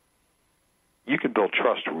 you can build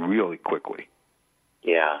trust really quickly.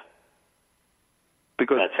 Yeah.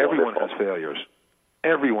 Because everyone has failures.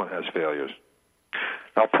 Everyone has failures.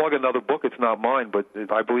 I'll plug another book. It's not mine, but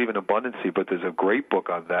I believe in abundancy, but there's a great book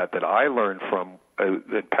on that I learned from,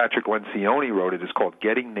 that Patrick Lencioni wrote it. It's called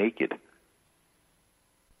Getting Naked.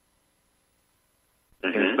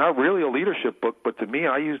 And it's not really a leadership book, but to me,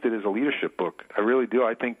 I used it as a leadership book. I really do.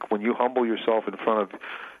 I think when you humble yourself in front of,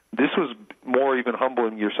 this was more even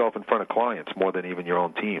humbling yourself in front of clients more than even your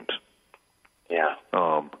own teams. Yeah.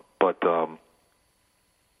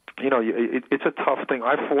 It's a tough thing.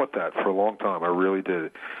 I fought that for a long time. I really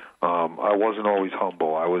did. I wasn't always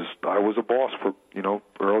humble. I was a boss for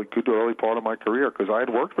early part of my career because I had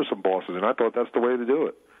worked for some bosses, and I thought that's the way to do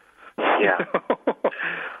it. Yeah.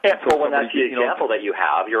 Yeah. Well, when that's the example that you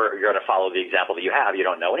have, you're going to follow the example that you have. You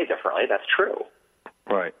don't know any differently. That's true.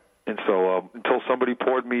 Right. And so until somebody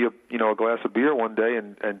poured me a glass of beer one day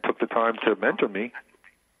and took the time to mentor me,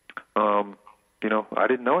 I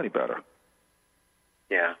didn't know any better.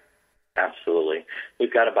 Yeah. Absolutely.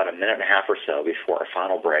 We've got about a minute and a half or so before our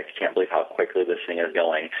final break. Can't believe how quickly this thing is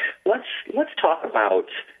going. Let's talk about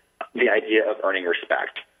the idea of earning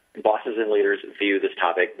respect. Bosses and leaders view this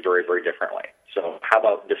topic very, very differently. So how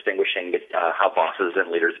about distinguishing how bosses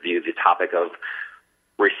and leaders view the topic of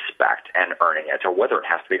respect and earning it, or whether it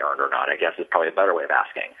has to be earned or not, I guess is probably a better way of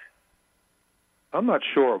asking. I'm not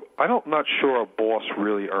sure. I'm not sure a boss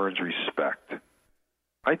really earns respect.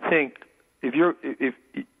 I think if you're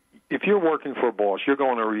working for a boss, you're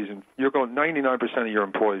going 99% of your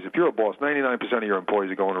employees. If you're a boss, 99% of your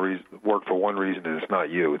employees are going to work for one reason, and it's not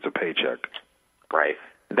you. It's a paycheck. Right.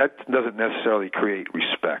 That doesn't necessarily create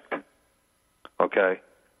respect. Okay?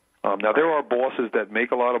 Now, there are bosses that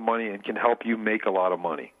make a lot of money and can help you make a lot of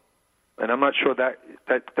money. And I'm not sure that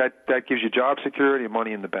gives you job security and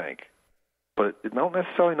money in the bank. But I don't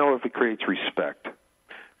necessarily know if it creates respect.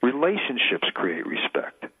 Relationships create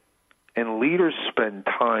respect. And leaders spend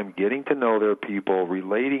time getting to know their people,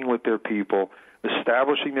 relating with their people,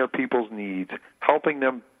 establishing their people's needs, helping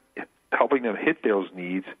them hit those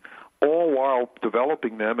needs, all while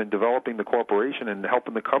developing them and developing the corporation and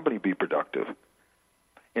helping the company be productive.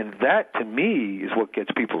 And that, to me, is what gets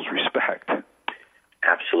people's respect.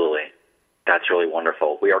 Absolutely. That's really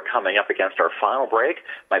wonderful. We are coming up against our final break.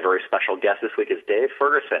 My very special guest this week is Dave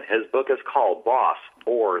Ferguson. His book is called Boss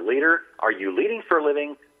or Leader. Are you leading for a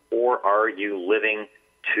living, or are you living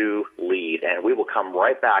to lead? And we will come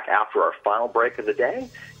right back after our final break of the day.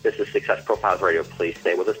 This is Success Profiles Radio. Please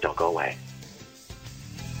stay with us. Don't go away.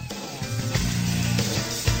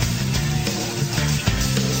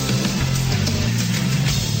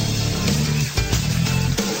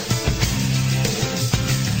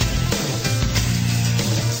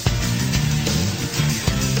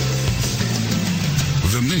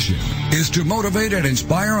 The mission is to motivate and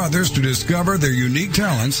inspire others to discover their unique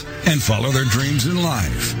talents and follow their dreams in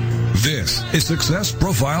life. This is Success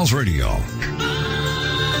Profiles Radio.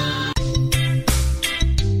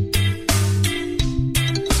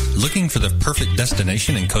 Looking for the perfect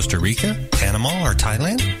destination in Costa Rica, Panama, or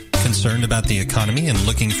Thailand? Concerned about the economy and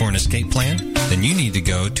looking for an escape plan? Then you need to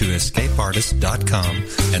go to escapeartist.com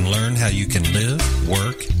and learn how you can live,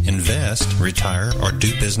 work, invest, retire, or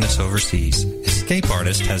do business overseas. Escape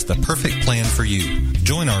Artist has the perfect plan for you.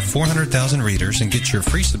 Join our 400,000 readers and get your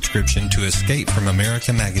free subscription to Escape from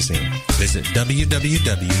America magazine. Visit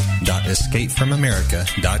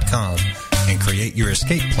www.escapefromamerica.com and create your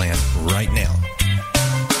escape plan right now.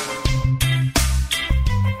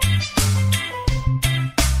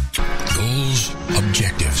 Goals,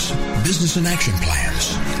 objectives, business and action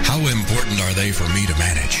plans. How important are they for me to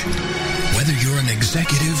manage? Whether you're an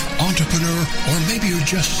executive, entrepreneur, or maybe you're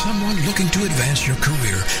just someone looking to advance your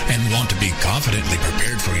career and want to be confidently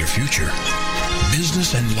prepared for your future,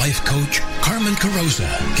 business and life coach Carmen Carrozza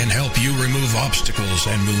can help you remove obstacles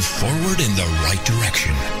and move forward in the right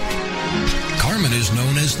direction. Carmen is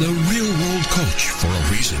known as the real-world coach for a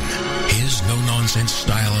reason. His no-nonsense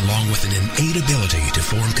style, along with an innate ability to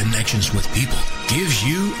form connections with people, gives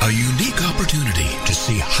you a unique opportunity to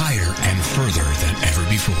see higher and further than ever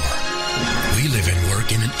before. We live and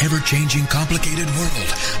work in an ever-changing, complicated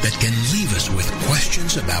world that can leave us with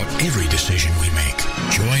questions about every decision we make.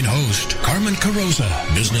 Join host Carmen Carrozza,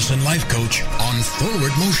 business and life coach, on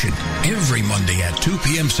Forward Motion every Monday at 2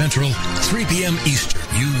 p.m. Central, 3 p.m. Eastern.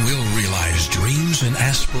 You will realize dreams and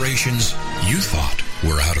aspirations you thought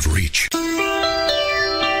were out of reach.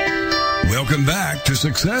 Welcome back to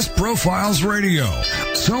Success Profiles Radio.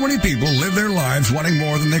 So many people live their lives wanting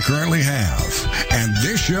more than they currently have. And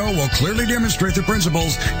this show will clearly demonstrate the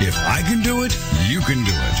principles, if I can do it, you can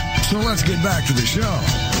do it. So let's get back to the show.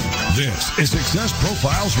 This is Success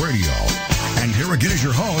Profiles Radio. And here again is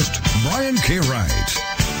your host, Brian K. Wright.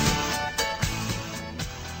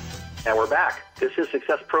 And we're back. This is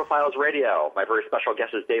Success Profiles Radio. My very special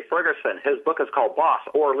guest is Dave Ferguson. His book is called Boss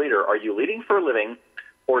or Leader. Are you leading for a living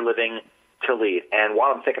or living to lead? And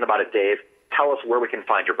while I'm thinking about it, Dave, tell us where we can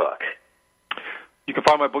find your book. You can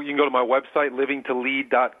find my book. You can go to my website,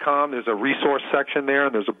 livingtolead.com. There's a resource section there,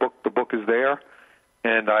 and there's a book. The book is there.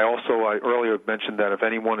 And I earlier mentioned that if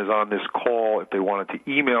anyone is on this call, if they wanted to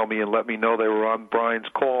email me and let me know they were on Brian's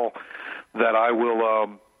call, that I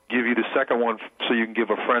will give you the second one so you can give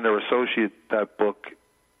a friend or associate that book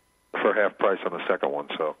for half price on the second one.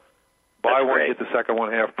 So buy one, get the second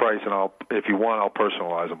one half price, and if you want, I'll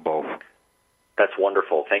personalize them both. That's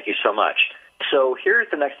wonderful. Thank you so much. So here's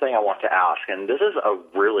the next thing I want to ask, and this is a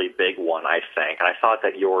really big one, I think, and I thought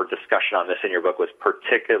that your discussion on this in your book was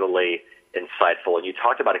particularly insightful, and you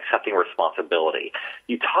talked about accepting responsibility.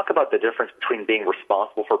 You talk about the difference between being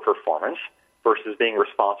responsible for performance versus being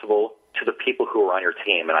responsible to the people who are on your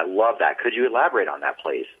team, and I love that. Could you elaborate on that,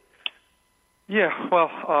 please? Yeah,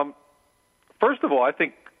 well, first of all, I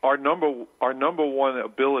think our number one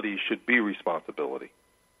ability should be responsibility,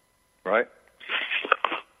 right?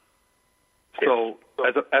 So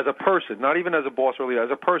as a person, not even as a boss or leader,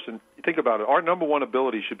 as a person, think about it. Our number one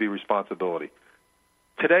ability should be responsibility.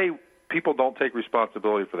 Today, people don't take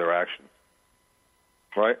responsibility for their actions,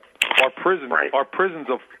 right? Our prisons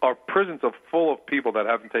are full of people that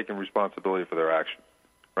haven't taken responsibility for their actions,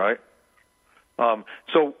 right?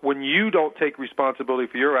 So when you don't take responsibility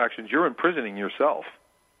for your actions, you're imprisoning yourself,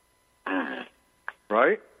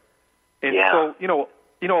 right? And so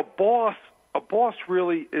a boss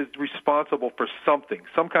really is responsible for something,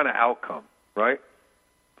 some kind of outcome, right?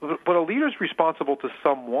 But a leader is responsible to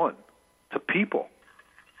someone, to people.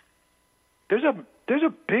 There's a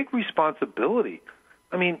big responsibility.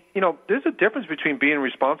 I mean, there's a difference between being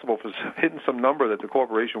responsible for hitting some number that the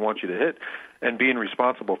corporation wants you to hit, and being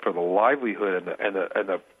responsible for the livelihood and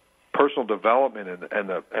the personal development and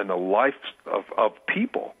the life of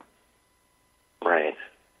people. Right.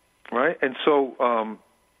 Right. And so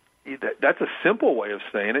that's a simple way of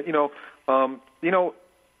saying it.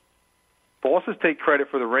 Bosses take credit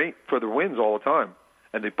for the wins all the time,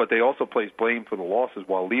 but they also place blame for the losses.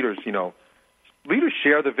 While leaders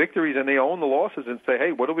share the victories and they own the losses and say,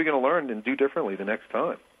 hey, what are we going to learn and do differently the next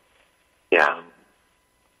time? Yeah.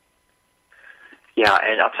 Yeah,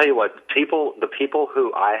 and I'll tell you what, the people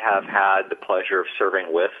who I have had the pleasure of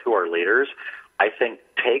serving with who are leaders, I think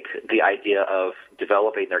take the idea of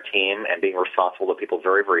developing their team and being responsible to people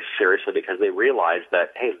very, very seriously, because they realize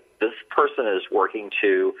that, hey, this person is working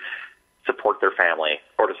to support their family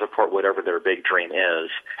or to support whatever their big dream is,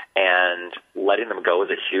 and letting them go is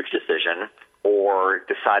a huge decision, or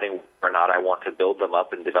deciding whether or not I want to build them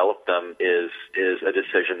up and develop them is a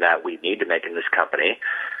decision that we need to make in this company.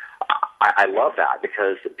 I love that,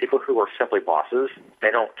 because people who are simply bosses,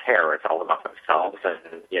 they don't care. It's all about themselves,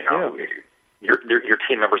 and your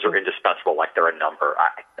team members are indispensable, like they're a number.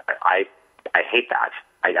 I hate that.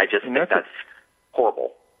 I just think that's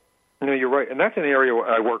horrible. No, you're right, and that's an area where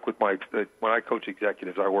I work with when I coach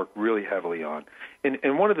executives, I work really heavily on.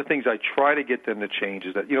 And one of the things I try to get them to change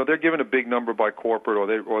is that they're given a big number by corporate, or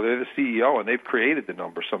they're the CEO, and they've created the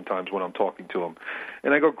number sometimes when I'm talking to them.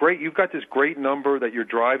 And I go, great, you've got this great number that you're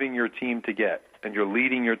driving your team to get, and you're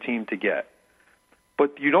leading your team to get,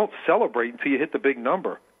 but you don't celebrate until you hit the big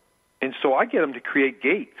number. And so I get them to create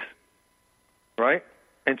gates, right?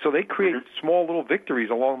 And so they create small little victories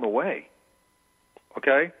along the way,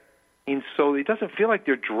 okay? And so it doesn't feel like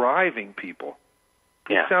they're driving people.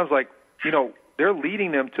 Yeah. It sounds like, they're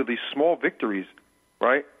leading them to these small victories,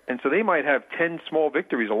 right? And so they might have 10 small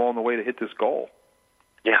victories along the way to hit this goal.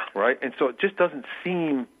 Yeah. Right? And so it just doesn't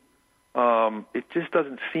seem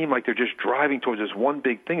like they're just driving towards this one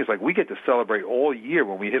big thing. It's like we get to celebrate all year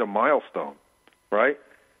when we hit a milestone, right?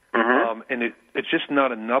 Mm-hmm. And it's just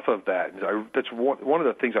not enough of that. That's one of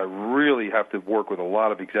the things I really have to work with a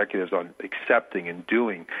lot of executives on accepting and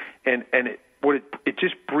doing. And it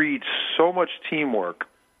just breeds so much teamwork,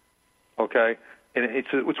 okay? And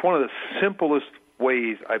it's one of the simplest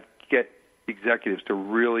ways I get executives to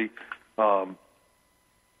really,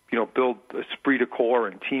 build esprit de corps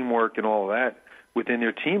and teamwork and all of that within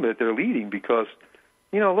their team that they're leading, because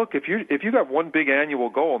look, if you got one big annual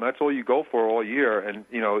goal and that's all you go for all year, and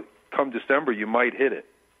come December you might hit it,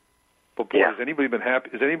 but boy, has anybody been happy?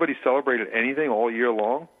 Has anybody celebrated anything all year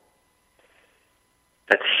long?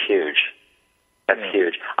 That's huge. That's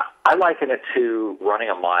huge. I liken it to running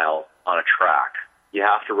a mile on a track. You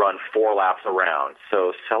have to run 4 laps around.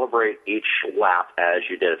 So celebrate each lap as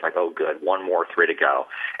you did. It's like, oh, good, 1 more, 3 to go.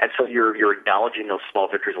 And so you're acknowledging those small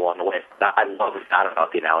victories along the way. I love that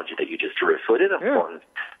about the analogy that you just drew. So it is important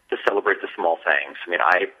to celebrate the small things. I mean,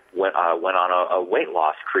 I went on a weight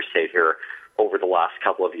loss crusade here over the last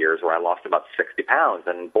couple of years where I lost about 60 pounds.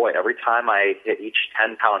 And, boy, every time I hit each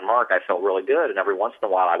 10-pound mark, I felt really good. And every once in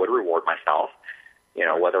a while I would reward myself,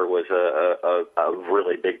 whether it was a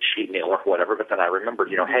really big cheat meal or whatever. But then I remembered,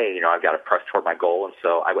 hey, I've got to press toward my goal. And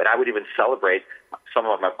so I would even celebrate some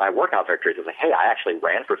of my workout victories. It's like, hey, I actually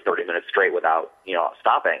ran for 30 minutes straight without,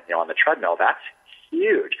 stopping, on the treadmill. That's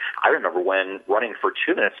huge. I remember when running for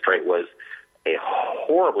 2 minutes straight was a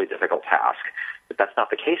horribly difficult task. But that's not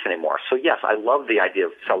the case anymore. So, yes, I love the idea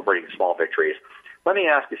of celebrating small victories. Let me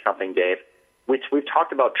ask you something, Dave. We've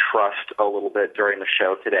talked about trust a little bit during the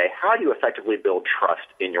show today. How do you effectively build trust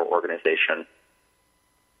in your organization?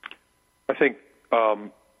 I think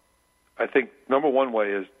number one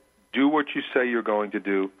way is do what you say you're going to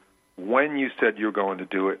do, when you said you're going to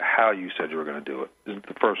do it, how you said you were going to do it is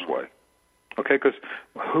the first way. Okay, because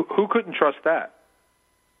who couldn't trust that?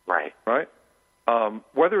 Right. Right?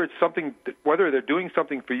 Whether they're doing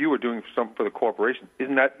something for you or doing something for the corporation,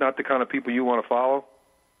 isn't that not the kind of people you want to follow?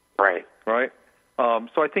 Right. Right?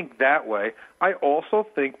 So I think that way. I also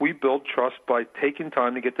think we build trust by taking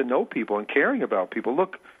time to get to know people and caring about people.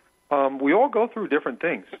 Look, we all go through different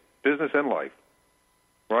things, business and life,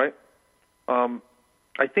 right?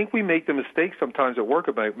 I think we make the mistake sometimes at work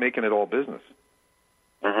about making it all business.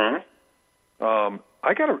 Mm-hmm.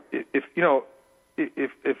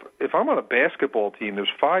 If I'm on a basketball team,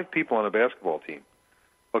 there's 5 people on a basketball team,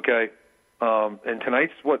 okay? And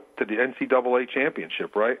tonight's the NCAA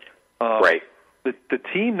championship, right? Right. The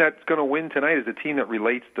team that's going to win tonight is the team that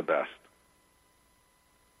relates the best.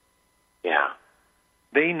 Yeah.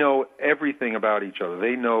 They know everything about each other.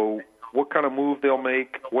 They know what kind of move they'll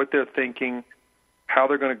make, what they're thinking, how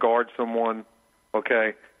they're going to guard someone,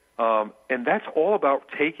 okay? And that's all about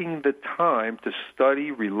taking the time to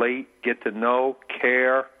study, relate, get to know,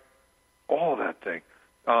 care, all that thing.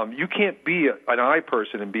 You can't be an I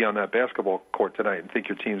person and be on that basketball court tonight and think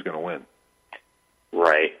your team's going to win.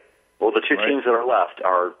 Right. Well, the two teams that are left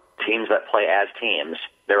are teams that play as teams.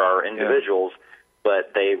 There are individuals,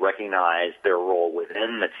 but they recognize their role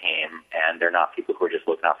within the team, and they're not people who are just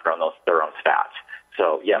looking out for their own stats.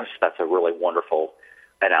 So, yes, that's a really wonderful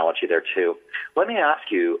analogy there, too. Let me ask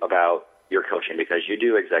you about your coaching, because you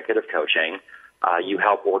do executive coaching. You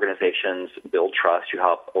help organizations build trust. You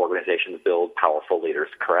help organizations build powerful leaders,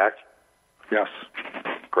 correct? Yes.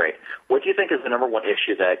 Great. What do you think is the number one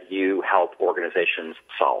issue that you help organizations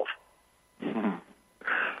solve?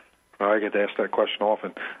 I get to ask that question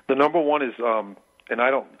often. The number one is, and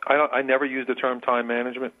I never use the term time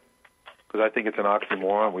management because I think it's an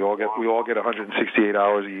oxymoron. We all get 168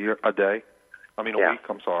 hours a day. A week.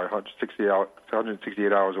 I'm sorry,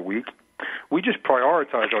 168 hours a week. We just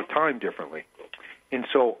prioritize our time differently, and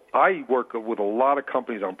so I work with a lot of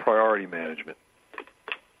companies on priority management.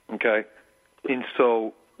 Okay, and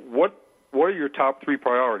so what are your top 3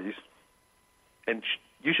 priorities? And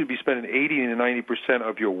you should be spending 80 to 90%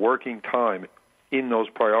 of your working time in those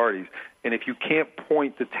priorities. And if you can't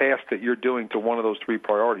point the task that you're doing to one of those 3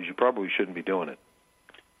 priorities, you probably shouldn't be doing it.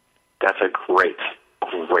 That's a great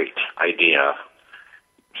idea.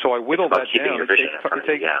 So I whittle that down. Your vision in front of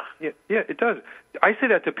you. Yeah, it does. I say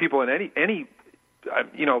that to people in any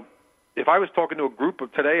if I was talking to a group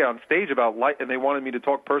today on stage about life and they wanted me to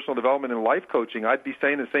talk personal development and life coaching, I'd be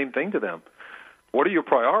saying the same thing to them. What are your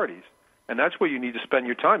priorities? And that's where you need to spend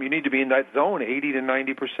your time. You need to be in that zone 80 to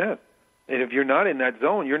 90%. And if you're not in that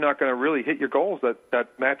zone, you're not going to really hit your goals that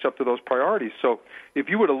match up to those priorities. So if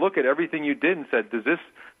you were to look at everything you did and said, does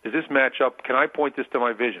this match up? Can I point this to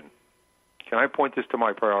my vision? Can I point this to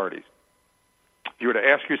my priorities? If you were to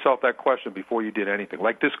ask yourself that question before you did anything,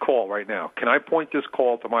 like this call right now, can I point this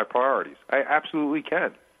call to my priorities? I absolutely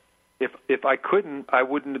can. If I couldn't, I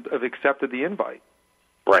wouldn't have accepted the invite.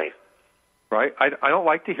 Right. Right? I don't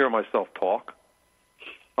like to hear myself talk.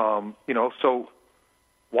 So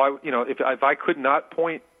why? If I could not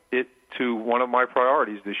point it to one of my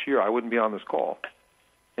priorities this year, I wouldn't be on this call.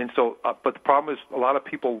 And so, but the problem is, a lot of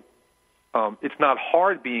people, it's not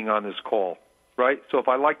hard being on this call, right? So if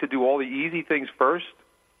I like to do all the easy things first,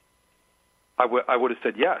 I would have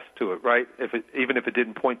said yes to it, right? Even if it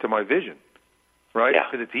didn't point to my vision, right?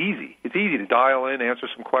 Because it's easy. It's easy to dial in, answer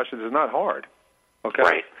some questions. It's not hard. Okay.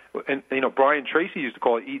 Right. And Brian Tracy used to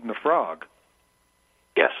call it eating the frog.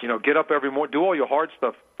 Yes. Get up every morning, do all your hard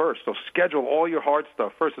stuff first. So schedule all your hard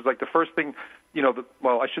stuff first. It's like the first thing,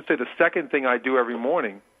 I should say the second thing I do every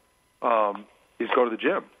morning is go to the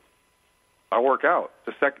gym. I work out.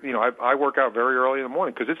 I work out very early in the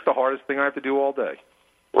morning because it's the hardest thing I have to do all day.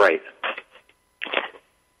 Right.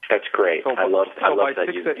 That's great. I love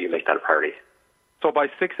that you make that a priority. So by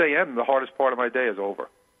 6 a.m., the hardest part of my day is over.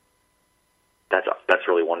 That's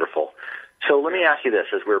really wonderful. So let me ask you this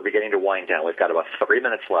as we're beginning to wind down. We've got about 3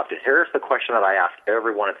 minutes left. And here's the question that I ask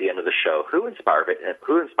everyone at the end of the show. Who inspires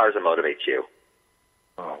and motivates you?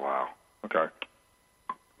 Oh, wow. Okay.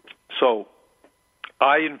 So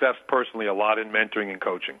I invest personally a lot in mentoring and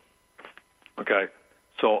coaching. Okay.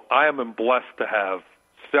 So I am blessed to have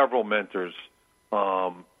several mentors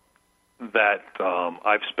that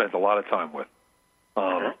I've spent a lot of time with.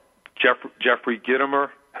 Jeffrey Gitomer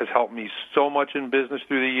has helped me so much in business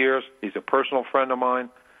through the years. He's a personal friend of mine.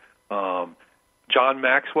 John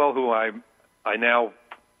Maxwell, who I now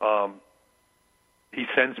he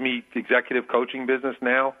sends me executive coaching business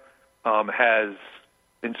now, has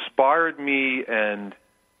inspired me, and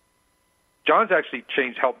John's actually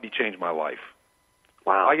helped me change my life.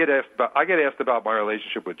 Wow. I get asked about my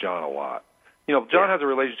relationship with John a lot. You know, John has a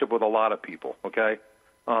relationship with a lot of people, okay?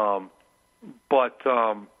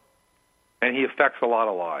 And he affects a lot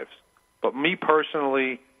of lives. But me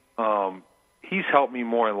personally, he's helped me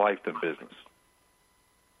more in life than business.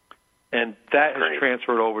 And that has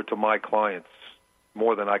transferred over to my clients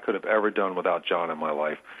more than I could have ever done without John in my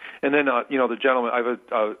life. And then, the gentleman,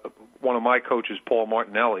 one of my coaches, Paul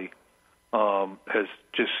Martinelli, has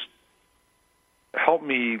just helped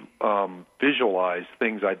me visualize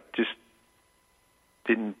things I just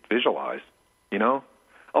didn't visualize, you know?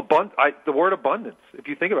 The word abundance, if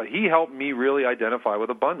you think about it, he helped me really identify with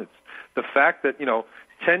abundance. The fact that,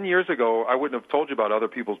 10 years ago, I wouldn't have told you about other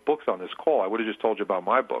people's books on this call. I would have just told you about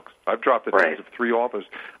my books. I've dropped the names of 3 authors.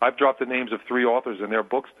 I've dropped the names of 3 authors in their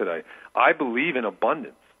books today. I believe in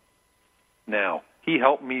abundance now. He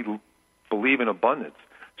helped me believe in abundance.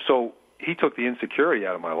 So he took the insecurity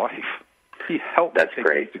out of my life. He helped me take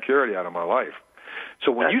the insecurity out of my life.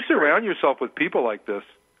 So when you surround yourself with people like this,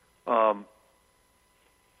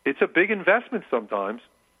 it's a big investment sometimes,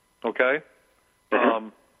 okay? Mm-hmm.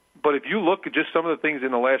 But if you look at just some of the things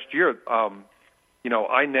in the last year,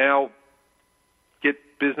 I now get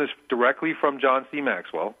business directly from John C.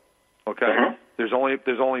 Maxwell, okay? Mm-hmm. There's only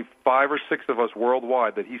 5 or 6 of us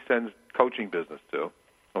worldwide that he sends coaching business to,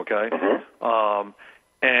 okay? Mm-hmm.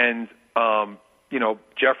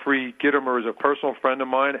 Jeffrey Gitomer is a personal friend of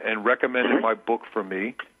mine and recommended my book for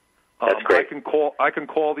me. That's great. I can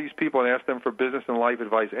call these people and ask them for business and life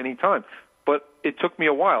advice anytime. But it took me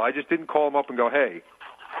a while. I just didn't call them up and go, "Hey,"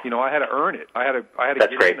 I had to earn it. I had to That's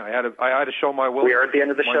get great. in. I had to show my will. We are at the end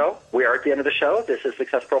of the show. This is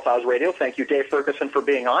Success Profiles Radio. Thank you, Dave Ferguson, for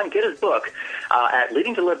being on. Get his book at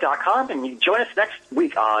leadingtolive.com, and you join us next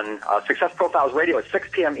week on Success Profiles Radio at 6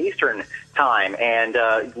 p.m. Eastern Time. And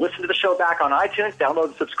listen to the show back on iTunes. Download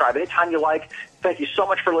and subscribe anytime you like. Thank you so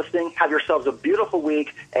much for listening. Have yourselves a beautiful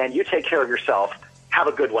week, and you take care of yourself. Have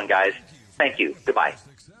a good one, guys. Thank you. Goodbye.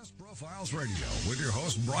 Success Profiles Radio with your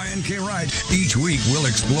host, Brian K. Wright. Each week, we'll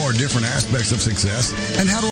explore different aspects of success and how to